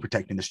supposed to be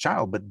protecting this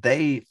child, but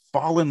they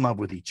fall in love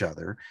with each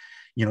other.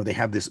 They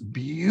have this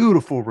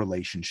beautiful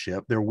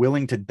relationship. They're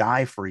willing to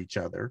die for each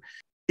other.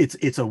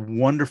 It's a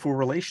wonderful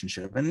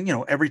relationship. And,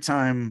 every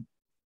time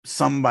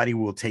somebody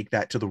will take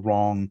that to the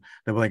wrong,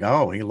 they'll be like,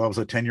 oh, he loves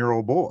a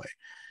 10-year-old boy.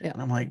 Yeah.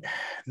 And I'm like,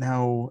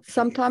 no.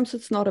 Sometimes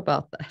it's not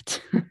about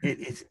that.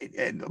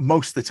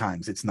 Most of the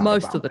times it's not.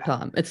 Most of the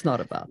time it's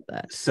not about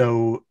that.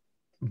 So,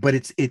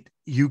 but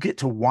you get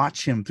to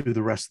watch him through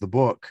the rest of the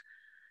book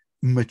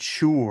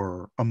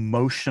mature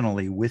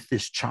emotionally with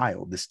this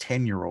child, this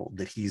 10-year-old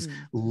that he's Mm.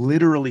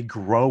 literally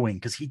growing,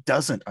 because he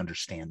doesn't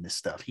understand this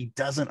stuff. He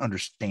doesn't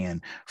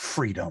understand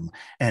freedom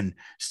and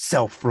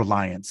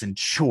self-reliance and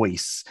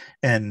choice.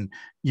 And,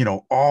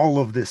 all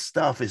of this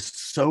stuff is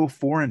so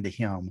foreign to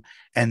him.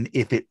 And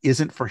if it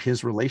isn't for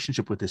his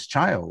relationship with this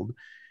child,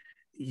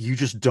 you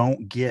just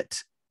don't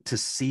get to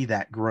see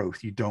that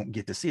growth. You don't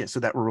get to see it. So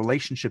that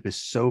relationship is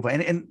so,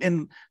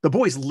 and the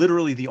boy's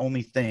literally the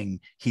only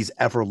thing he's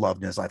ever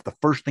loved in his life, the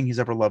first thing he's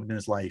ever loved in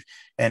his life.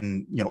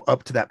 And,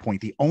 up to that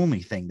point, the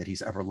only thing that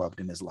he's ever loved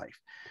in his life.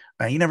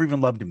 He never even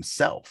loved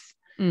himself.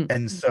 Mm.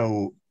 And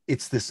so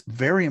it's this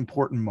very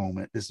important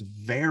moment, this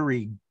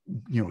very,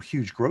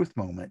 huge growth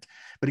moment.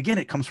 But again,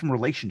 it comes from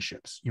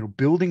relationships,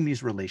 building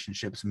these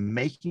relationships,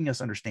 making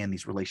us understand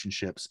these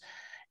relationships.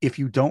 If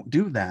you don't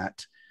do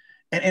that,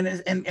 and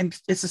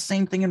it's the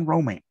same thing in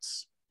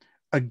romance.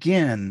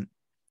 Again,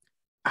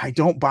 I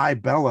don't buy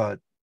Bella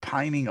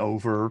pining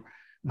over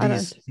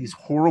these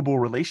horrible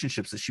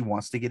relationships that she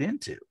wants to get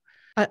into.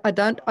 I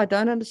don't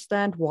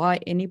understand why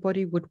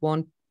anybody would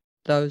want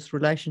those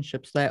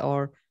relationships.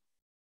 They're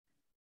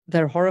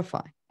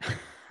horrifying.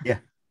 Yeah.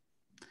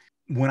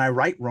 When I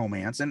write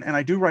romance, and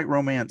I do write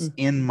romance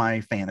in my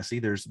fantasy,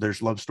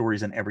 there's love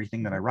stories in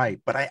everything that I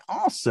write, but I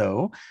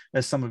also,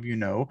 as some of you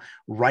know,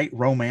 write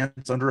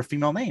romance under a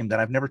female name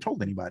that I've never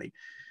told anybody.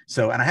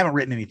 So, and I haven't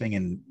written anything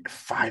in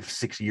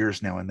 5-6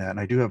 years now in that. And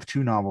I do have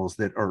 2 novels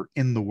that are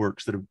in the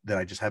works that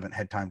I just haven't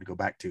had time to go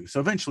back to. So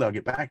eventually I'll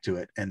get back to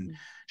it, and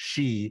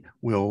she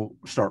will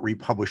start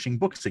republishing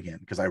books again,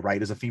 because I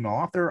write as a female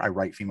author. I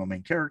write female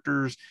main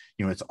characters,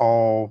 it's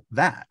all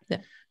that.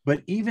 Yeah.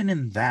 But even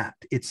in that,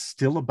 it's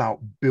still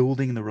about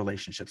building the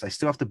relationships. I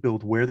still have to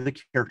build where the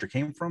character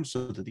came from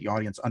so that the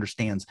audience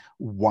understands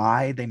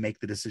why they make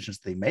the decisions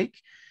they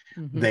make.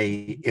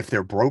 Mm-hmm. If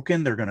they're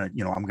broken, they're going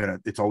to,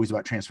 it's always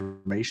about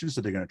transformation. So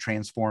they're going to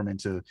transform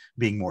into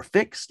being more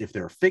fixed. If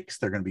they're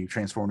fixed, they're going to be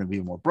transformed into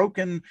being more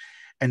broken.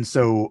 And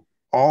so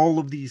all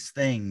of these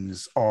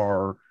things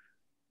are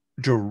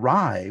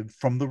derived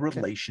from the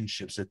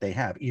relationships that they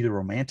have, either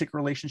romantic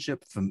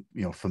relationship,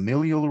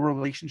 familial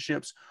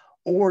relationships,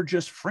 or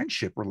just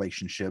friendship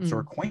relationships, or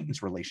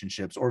acquaintance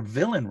relationships, or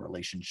villain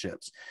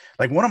relationships.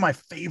 Like one of my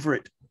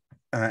favorite,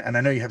 and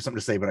I know you have something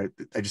to say, but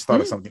I just thought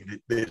of something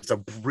that's a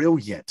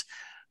brilliantly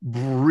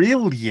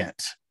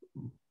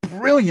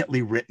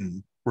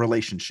written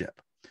relationship.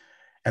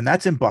 And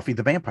that's in Buffy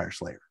the Vampire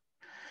Slayer.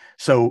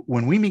 So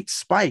when we meet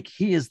Spike,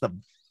 he is the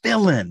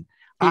villain.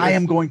 I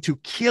am going to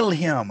kill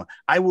him.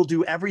 I will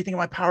do everything in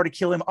my power to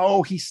kill him.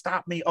 Oh, he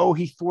stopped me. Oh,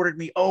 he thwarted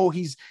me. Oh,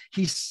 he's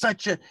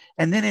such a,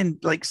 and then in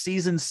like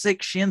season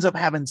 6, she ends up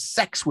having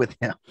sex with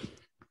him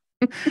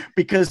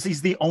because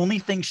he's the only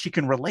thing she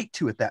can relate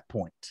to at that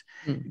point.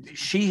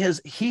 He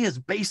has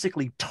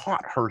basically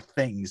taught her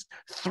things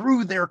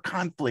through their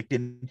conflict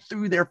and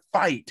through their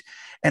fight.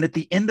 And at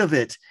the end of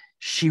it,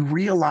 she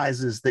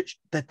realizes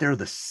that they're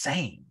the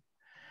same,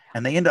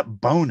 and they end up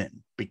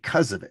boning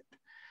because of it.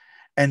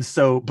 And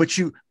so, but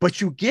you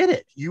get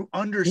it, you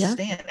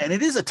understand, and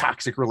it is a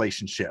toxic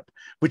relationship,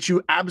 but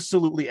you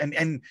absolutely,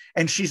 and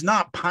she's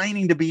not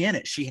pining to be in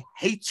it. She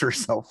hates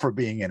herself for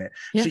being in it.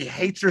 Yeah. She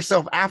hates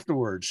herself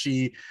afterwards.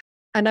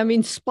 And I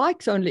mean,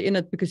 Spike's only in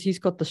it because he's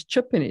got this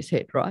chip in his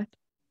head, right?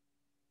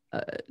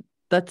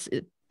 That's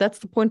it. That's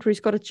the point where he's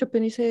got a chip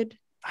in his head.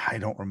 I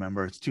don't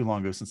remember. It's too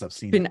long ago since I've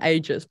seen it. It's been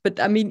ages, but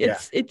I mean,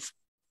 it's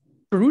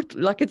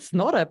brutal. Like it's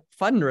not a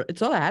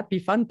happy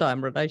fun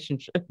time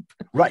relationship.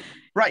 Right.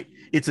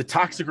 It's a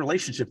toxic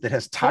relationship that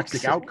has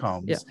toxic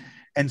outcomes. Yeah.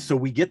 And so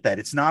we get that.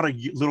 It's not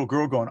a little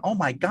girl going, oh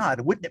my God,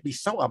 wouldn't it be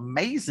so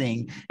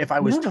amazing if I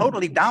was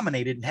totally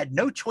dominated and had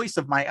no choice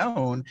of my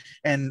own,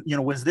 and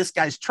was this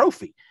guy's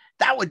trophy?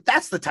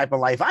 That's the type of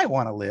life I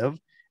want to live.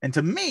 And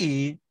to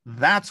me,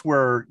 that's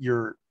where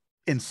you're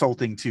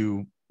insulting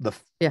to the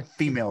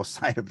female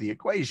side of the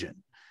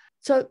equation.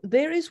 So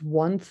there is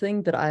one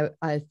thing that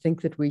I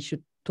think that we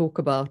should talk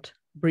about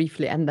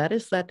briefly, and that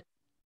is that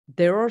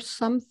there are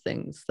some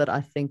things that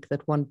I think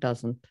that one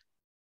doesn't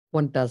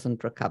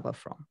recover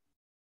from.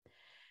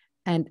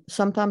 And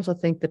sometimes I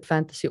think that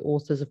fantasy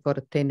authors have got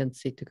a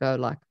tendency to go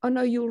like, oh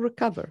no, you'll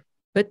recover.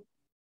 But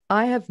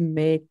I have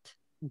met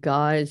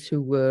guys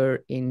who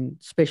were in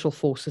special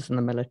forces in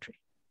the military.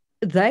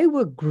 They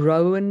were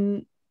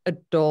grown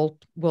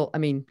adult,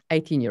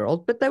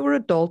 18-year-old, but they were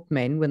adult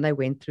men when they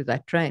went through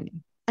that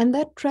training. And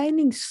that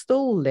training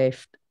still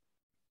left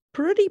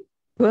pretty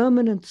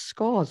permanent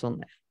scars on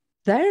them.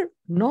 They're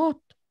not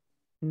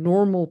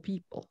normal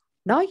people.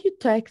 Now you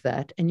take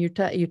that and you're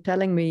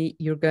telling me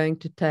you're going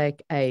to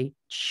take a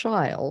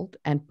child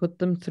and put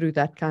them through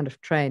that kind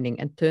of training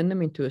and turn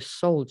them into a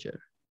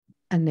soldier.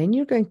 And then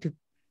you're going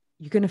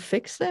to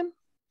fix them?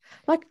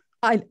 Like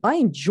I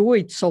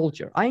enjoyed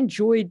Soldier. I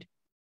enjoyed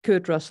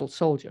Kurt Russell's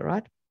Soldier,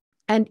 right?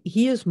 And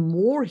he is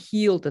more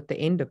healed at the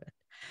end of it.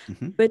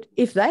 Mm-hmm. But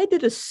if they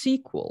did a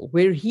sequel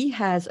where he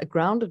has a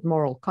grounded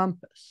moral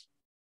compass,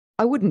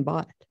 I wouldn't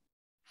buy it.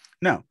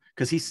 No,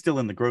 because he's still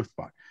in the growth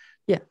part.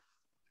 Yeah.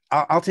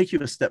 I'll take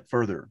you a step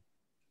further.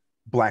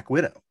 Black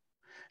Widow.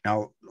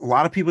 Now, a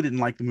lot of people didn't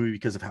like the movie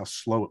because of how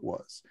slow it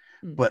was,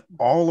 but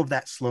all of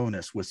that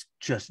slowness was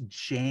just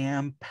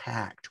jam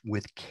packed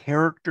with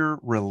character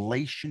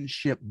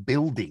relationship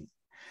building.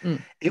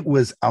 It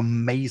was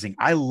amazing.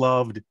 I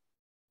loved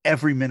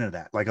every minute of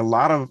that. Like a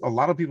lot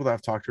of people that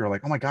I've talked to are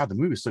like, oh my God, the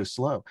movie is so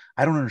slow.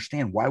 I don't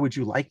understand. Why would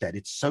you like that?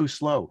 It's so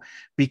slow.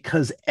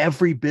 Because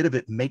every bit of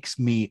it makes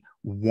me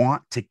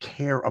want to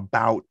care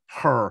about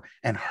her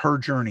and her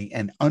journey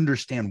and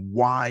understand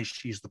why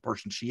she's the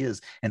person she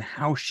is and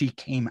how she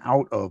came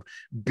out of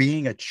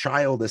being a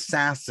child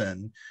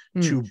assassin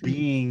to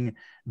being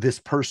this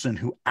person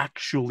who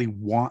actually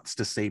wants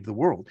to save the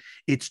world.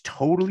 It's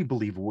totally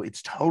believable.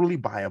 It's totally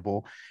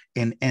viable.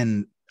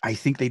 And I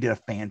think they did a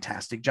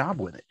fantastic job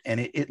with it. And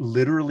it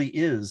literally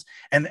is.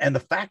 And the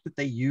fact that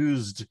they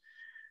used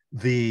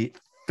the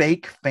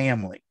fake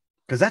family,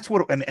 because that's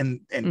what,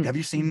 and have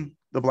you seen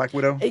The Black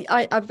Widow?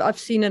 I've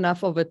seen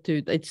enough of it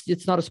to,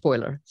 it's not a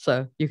spoiler,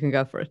 so you can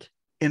go for it.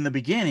 In the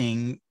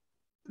beginning,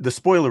 the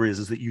spoiler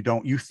is that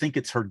you think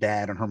it's her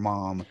dad and her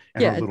mom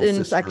and her little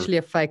sister. It's actually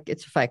a fake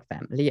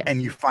family. Yeah.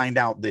 And you find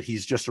out that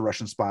he's just a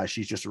Russian spy.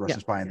 She's just a Russian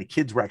spy. And the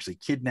kids were actually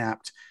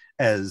kidnapped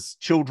as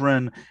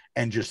children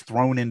and just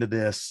thrown into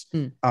this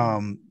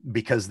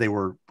because they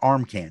were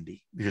arm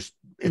candy.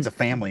 It's a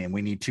family and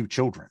we need 2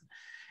 children.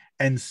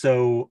 And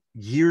so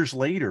years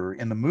later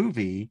in the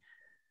movie,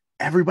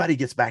 everybody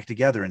gets back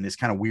together in this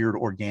kind of weird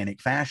organic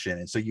fashion.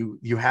 And so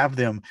you have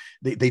them,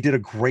 they did a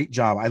great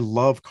job. I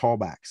love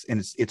callbacks, and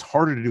it's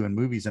harder to do in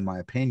movies, in my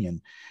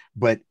opinion.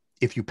 But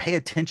if you pay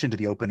attention to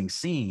the opening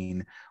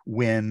scene,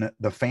 when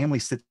the family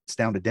sits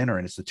down to dinner,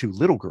 and it's the 2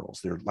 little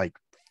girls, they're like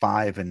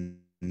 5 and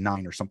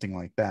 9 or something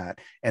like that,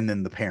 and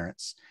then the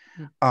parents,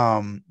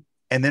 and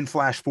then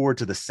flash forward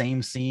to the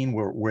same scene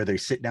where they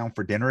sit down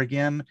for dinner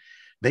again.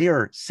 They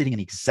are sitting in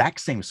the exact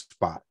same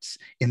spots,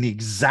 in the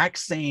exact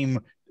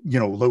same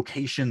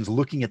locations,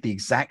 looking at the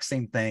exact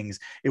same things.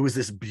 It was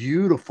this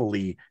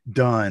beautifully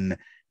done.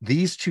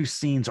 These 2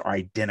 scenes are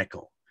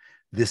identical.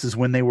 This is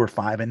when they were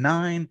 5 and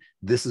 9.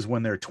 This is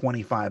when they're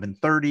 25 and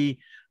 30,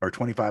 or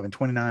 25 and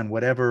 29,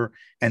 whatever.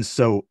 And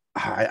so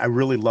I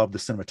really love the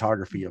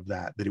cinematography of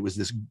that it was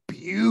this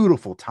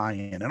beautiful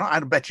tie-in. And I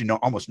bet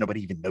almost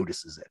nobody even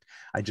notices it.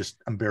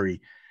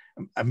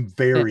 I'm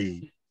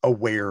very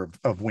aware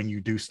of when you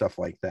do stuff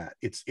like that.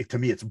 To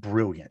me, it's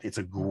brilliant. It's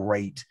a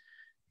great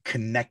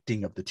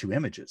connecting of the 2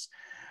 images.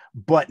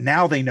 But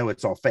now they know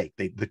it's all fake.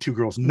 The 2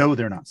 girls know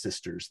they're not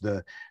sisters.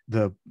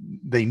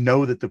 They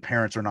know that the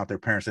parents are not their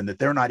parents, and that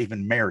they're not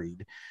even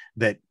married,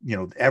 that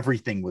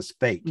everything was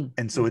fake.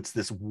 And so it's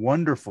this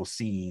wonderful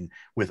scene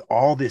with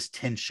all this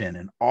tension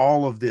and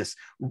all of this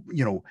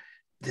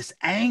this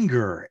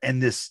anger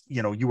and this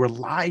you were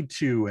lied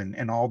to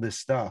and all this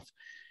stuff,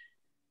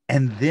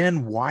 and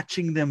then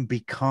watching them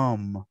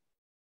become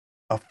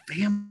a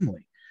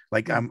family.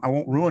 Like I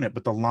won't ruin it,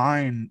 but the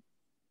line,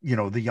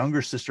 the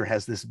younger sister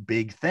has this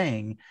big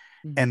thing,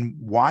 and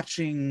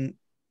watching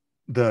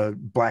the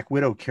Black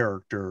Widow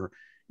character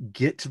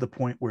get to the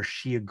point where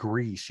she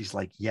agrees. She's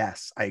like,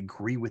 yes, I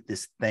agree with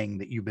this thing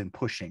that you've been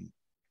pushing.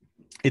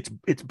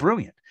 It's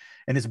brilliant,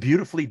 and it's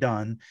beautifully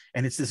done.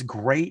 And it's this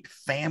great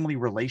family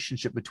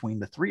relationship between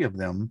the 3 of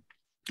them.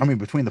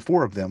 Between the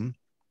 4 of them.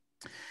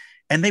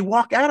 And they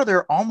walk out of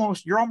there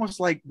you're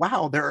almost like,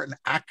 wow, they're an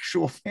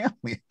actual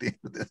family at the end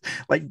of this,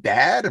 like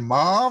dad and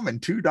mom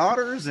and 2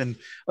 daughters. And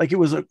like, it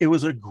was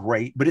a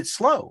great, but it's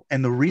slow.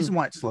 And the reason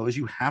why it's slow is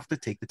you have to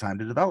take the time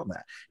to develop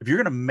that. If you're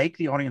going to make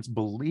the audience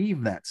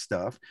believe that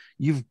stuff,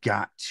 you've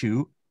got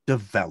to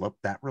develop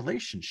that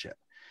relationship.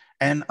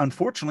 And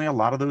unfortunately, a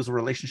lot of those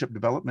relationship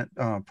development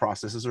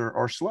processes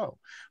are slow.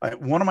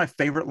 One of my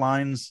favorite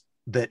lines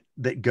that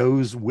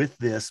goes with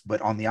this, but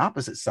on the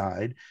opposite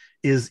side,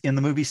 is in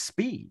the movie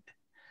Speed.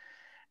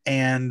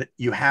 And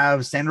you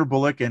have Sandra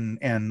Bullock and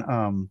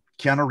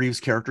Keanu Reeves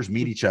characters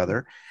meet each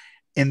other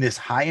in this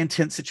high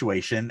intense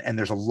situation, and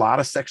there's a lot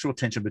of sexual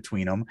tension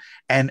between them.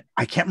 And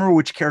I can't remember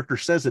which character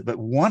says it, but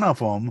one of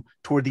them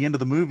toward the end of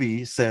the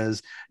movie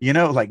says,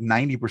 like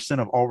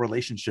 90% of all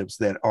relationships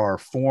that are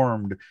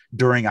formed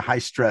during a high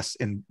stress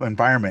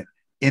environment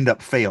end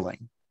up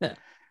failing. Yeah.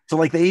 So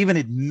like, they even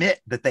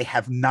admit that they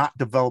have not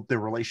developed their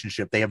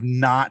relationship. They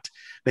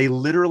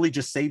literally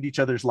just saved each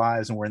other's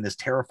lives and were in this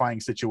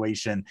terrifying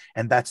situation.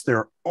 And that's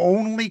their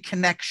only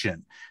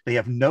connection. They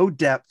have no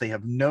depth. They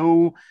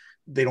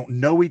don't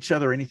know each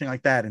other or anything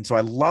like that. And so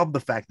I love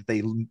the fact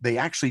that they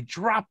actually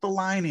dropped the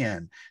line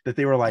in, that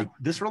they were like,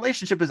 this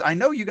relationship is, I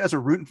know you guys are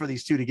rooting for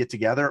these 2 to get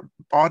together,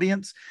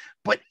 audience,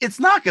 but it's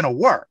not going to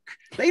work.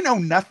 They know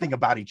nothing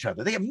about each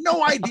other. They have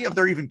no idea if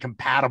they're even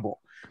compatible.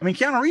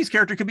 Keanu Reeves'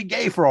 character could be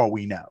gay for all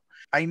we know.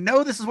 I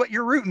know this is what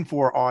you're rooting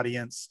for,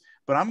 audience,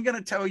 but I'm going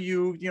to tell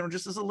you,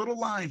 just as a little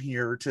line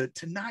here to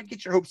not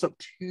get your hopes up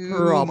too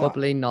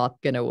Probably much.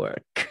 Not going to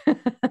work.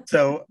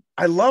 So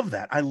I love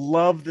that. I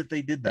love that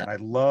they did that. Yeah. I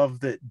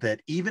love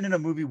that even in a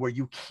movie where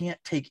you can't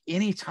take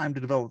any time to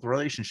develop the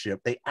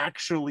relationship, they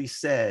actually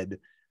said,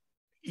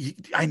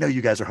 I know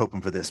you guys are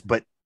hoping for this,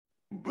 but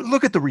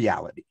look at the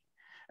reality.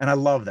 And I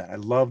love that. I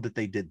love that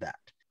they did that.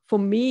 for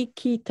me,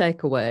 key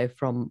takeaway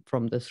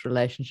from this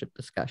relationship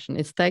discussion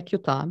is take your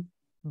time,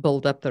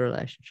 build up the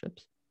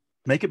relationships.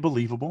 Make it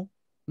believable.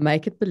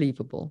 Make it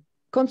believable.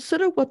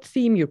 Consider what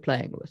theme you're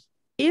playing with.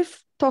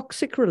 If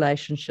toxic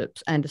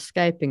relationships and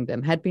escaping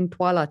them had been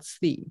Twilight's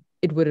theme,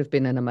 it would have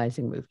been an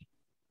amazing movie.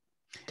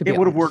 It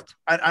would have worked.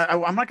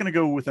 I'm not going to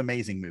go with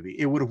amazing movie.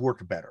 It would have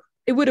worked better.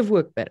 It would have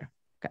worked better.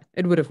 Okay.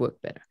 It would have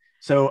worked better.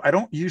 So I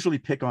don't usually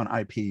pick on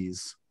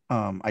IPs.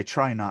 I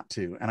try not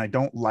to, and I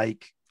don't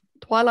like.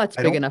 Twilight's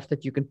big enough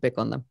that you can pick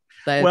on them.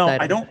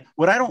 I don't.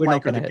 What I don't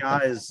like are the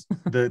guys,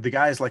 the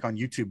guys like on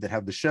YouTube that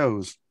have the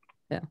shows,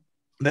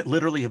 that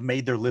literally have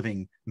made their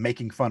living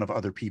making fun of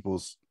other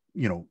people's,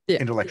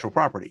 intellectual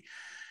property.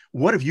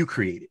 What have you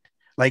created?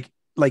 Like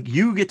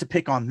you get to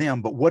pick on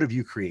them, but what have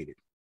you created?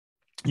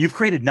 You've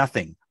created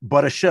nothing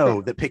but a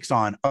show that picks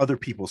on other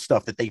people's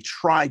stuff that they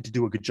tried to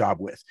do a good job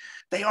with.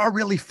 They are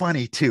really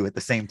funny too at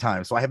the same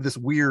time. So I have this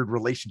weird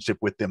relationship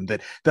with them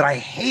that I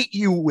hate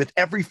you with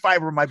every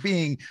fiber of my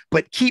being,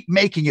 but keep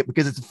making it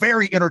because it's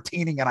very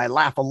entertaining. And I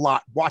laugh a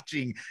lot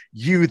watching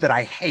you that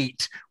I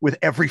hate with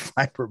every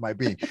fiber of my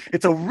being.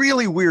 It's a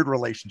really weird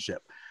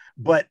relationship.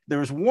 But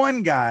there's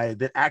one guy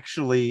that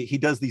actually, he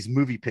does these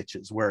movie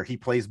pitches where he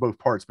plays both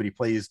parts, but he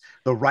plays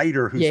the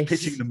writer who's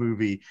pitching the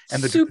movie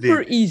and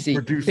the easy,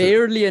 producer.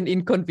 Barely an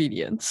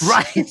inconvenience.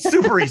 Right.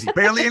 Super easy.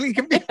 Barely an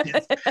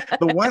inconvenience.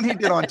 The one he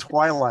did on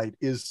Twilight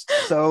is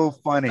so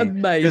funny.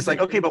 Amazing. It's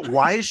like, okay, but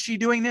why is she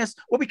doing this?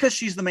 Well, because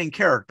she's the main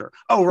character.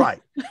 Oh,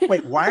 right.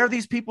 Wait, why are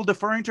these people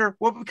deferring to her?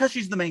 Well, because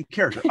she's the main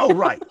character. Oh,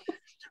 right.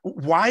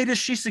 Why does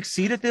she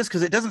succeed at this?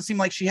 Because it doesn't seem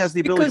like she has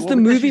the ability. Because the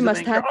movie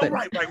must happen.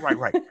 Oh,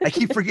 right. I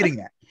keep forgetting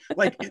that.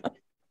 Like,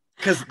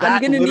 because I'm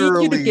going to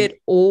need you to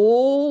get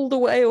all the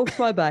way off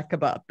my back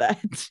about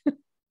that.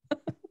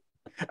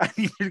 I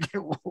need you to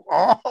get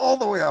all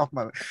the way off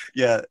my back.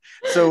 Yeah.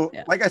 So,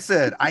 like I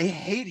said, I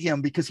hate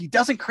him because he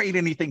doesn't create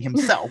anything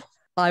himself.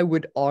 I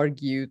would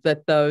argue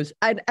that those,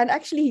 and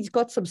actually he's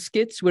got some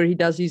skits where he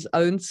does his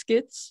own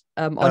skits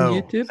on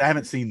YouTube. I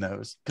haven't seen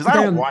those because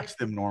I don't watch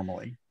them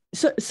normally.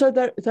 So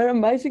they're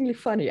amazingly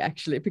funny,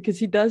 actually, because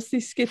he does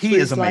these skits. He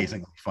is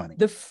amazingly funny.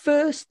 The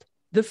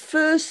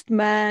first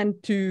man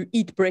to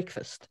eat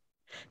breakfast,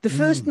 the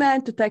first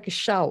man to take a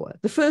shower,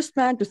 the first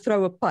man to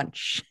throw a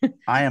punch.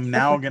 I am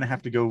now going to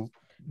have to go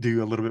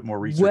do a little bit more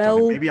research on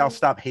him. Maybe I'll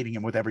stop hating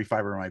him with every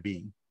fiber of my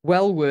being.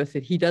 Well worth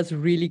it. He does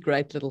really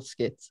great little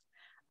skits.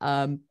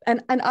 And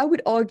I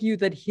would argue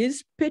that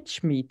his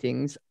pitch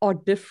meetings are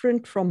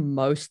different from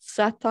most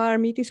satire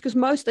meetings because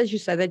most, as you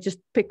say, they just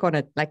pick on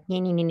it like,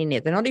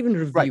 they're not even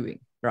reviewing,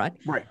 right?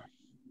 Right.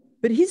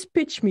 But his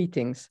pitch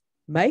meetings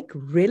make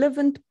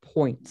relevant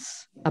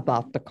points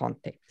about the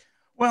content.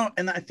 Well,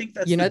 and I think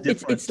that's the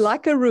difference. It's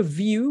like a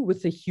review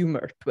with a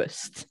humor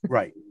twist.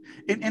 Right.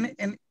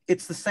 And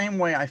it's the same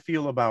way I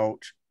feel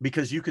about,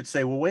 because you could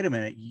say, well, wait a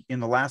minute, in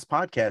the last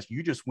podcast,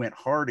 you just went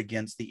hard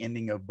against the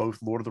ending of both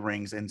Lord of the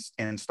Rings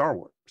and Star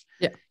Wars.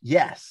 Yeah.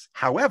 Yes.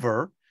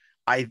 However,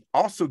 I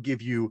also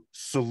give you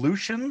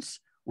solutions,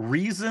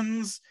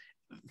 reasons,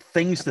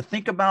 things to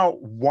think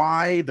about,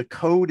 why the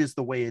code is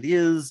the way it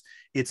is.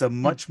 It's a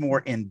much more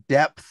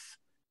in-depth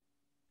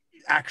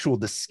actual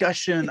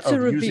discussion of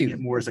using it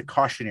more as a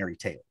cautionary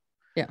tale.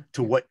 Yeah.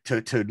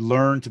 To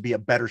learn to be a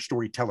better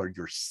storyteller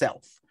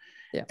yourself.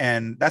 Yeah.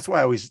 And that's why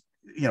I always,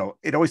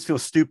 it always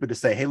feels stupid to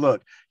say, hey,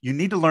 look, you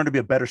need to learn to be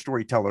a better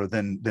storyteller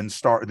than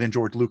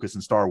George Lucas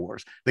in Star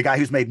Wars, the guy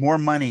who's made more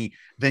money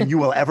than you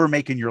will ever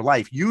make in your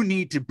life. You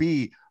need to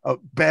be a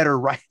better,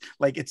 right?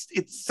 Like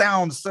it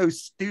sounds so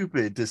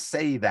stupid to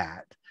say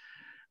that,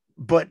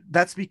 but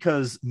that's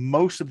because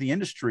most of the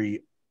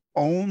industry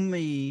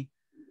only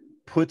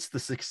puts the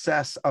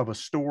success of a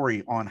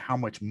story on how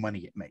much money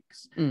it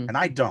makes. And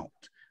I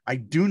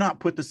do not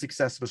put the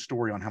success of a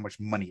story on how much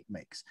money it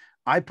makes.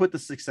 I put the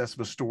success of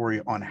a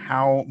story on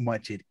how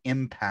much it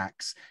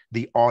impacts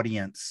the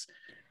audience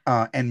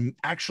and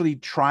actually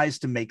tries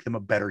to make them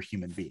a better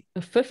human being.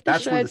 50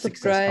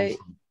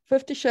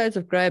 Shades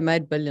of Grey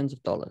made billions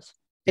of dollars.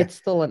 Yeah. It's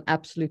still an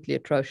absolutely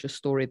atrocious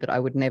story that I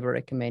would never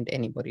recommend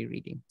anybody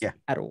reading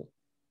at all.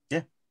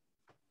 Yeah.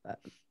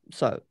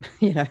 So,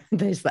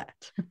 there's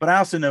that. But I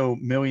also know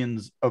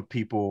millions of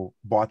people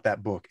bought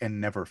that book and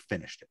never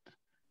finished it.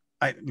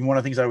 One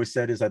of the things I always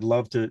said is I'd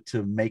love to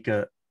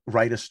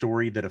write a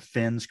story that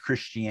offends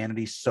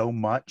Christianity so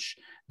much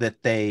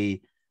that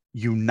they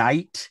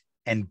unite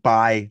and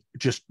buy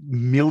just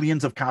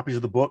millions of copies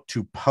of the book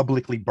to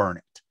publicly burn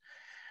it.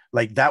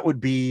 Like that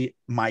would be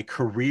my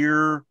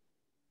career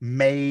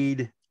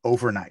made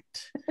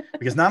overnight.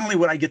 Because not only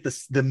would I get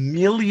the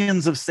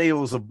millions of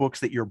sales of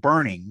books that you're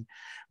burning,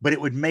 but it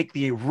would make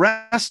the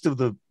rest of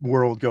the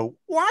world go,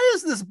 why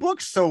is this book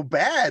so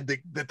bad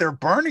that they're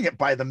burning it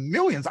by the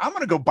millions? I'm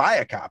going to go buy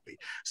a copy.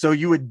 So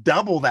you would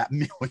double that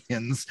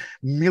millions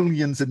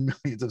and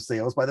millions of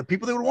sales by the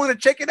people that would want to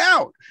check it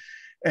out.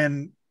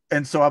 And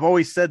so I've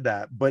always said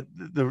that. But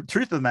the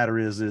truth of the matter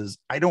is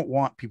I don't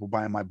want people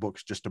buying my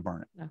books just to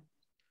burn it. No.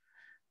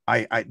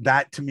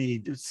 That to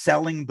me,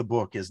 selling the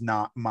book is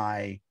not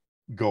my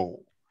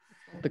goal.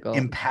 the goal.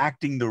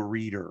 Impacting the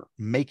reader,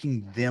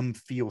 making them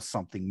feel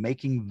something,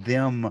 making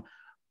them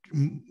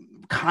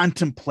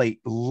contemplate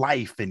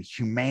life and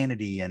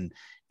humanity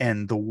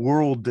and the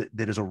world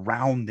that is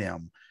around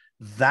them.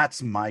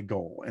 That's my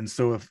goal. And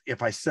so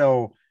if I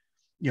sell,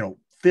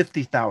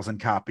 50,000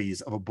 copies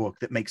of a book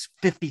that makes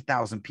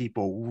 50,000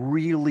 people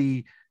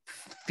really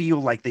feel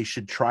like they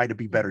should try to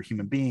be better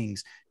human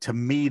beings, to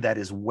me, that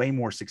is way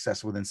more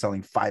successful than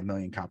selling 5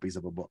 million copies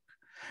of a book.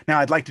 Now,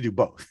 I'd like to do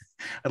both.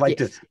 I'd like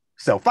to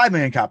sell 5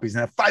 million copies and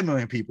have 5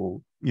 million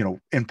people,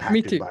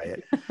 impacted by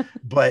it.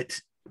 But,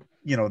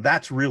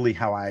 that's really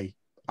how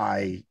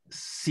I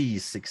see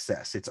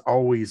success. It's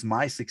always,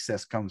 my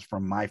success comes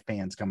from my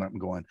fans coming up and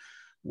going,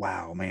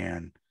 wow,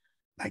 man,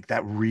 like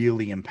that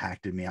really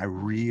impacted me.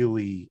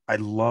 I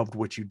loved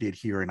what you did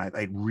here. And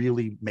it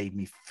really made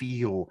me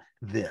feel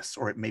this,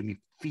 or it made me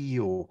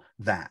feel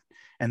that.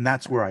 And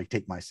that's where I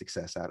take my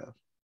success out of.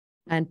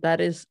 And that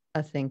is,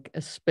 I think,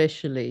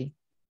 especially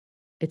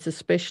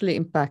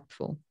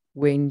impactful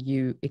when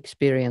you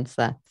experience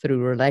that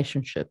through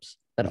relationships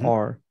that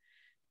are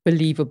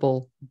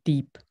believable,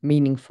 deep,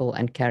 meaningful,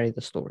 and carry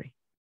the story.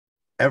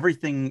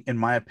 Everything, in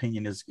my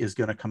opinion, is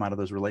going to come out of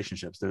those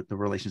relationships. The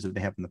relationships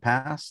they have in the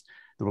past,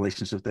 the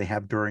relationships they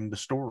have during the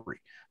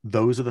story.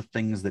 Those are the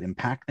things that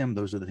impact them.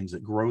 Those are the things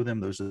that grow them.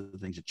 Those are the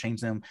things that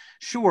change them.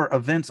 Sure,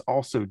 events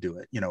also do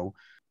it.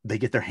 They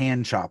get their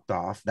hand chopped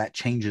off. That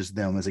changes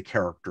them as a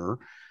character.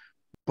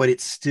 But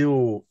it's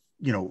still,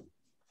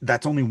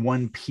 that's only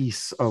one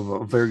piece of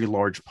a very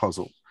large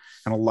puzzle.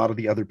 And a lot of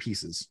the other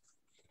pieces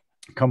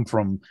come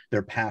from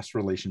their past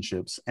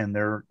relationships and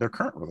their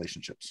current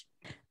relationships.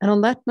 And on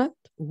that note,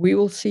 we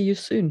will see you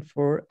soon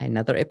for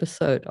another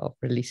episode of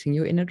Releasing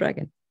Your Inner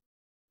Dragon.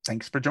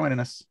 Thanks for joining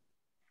us.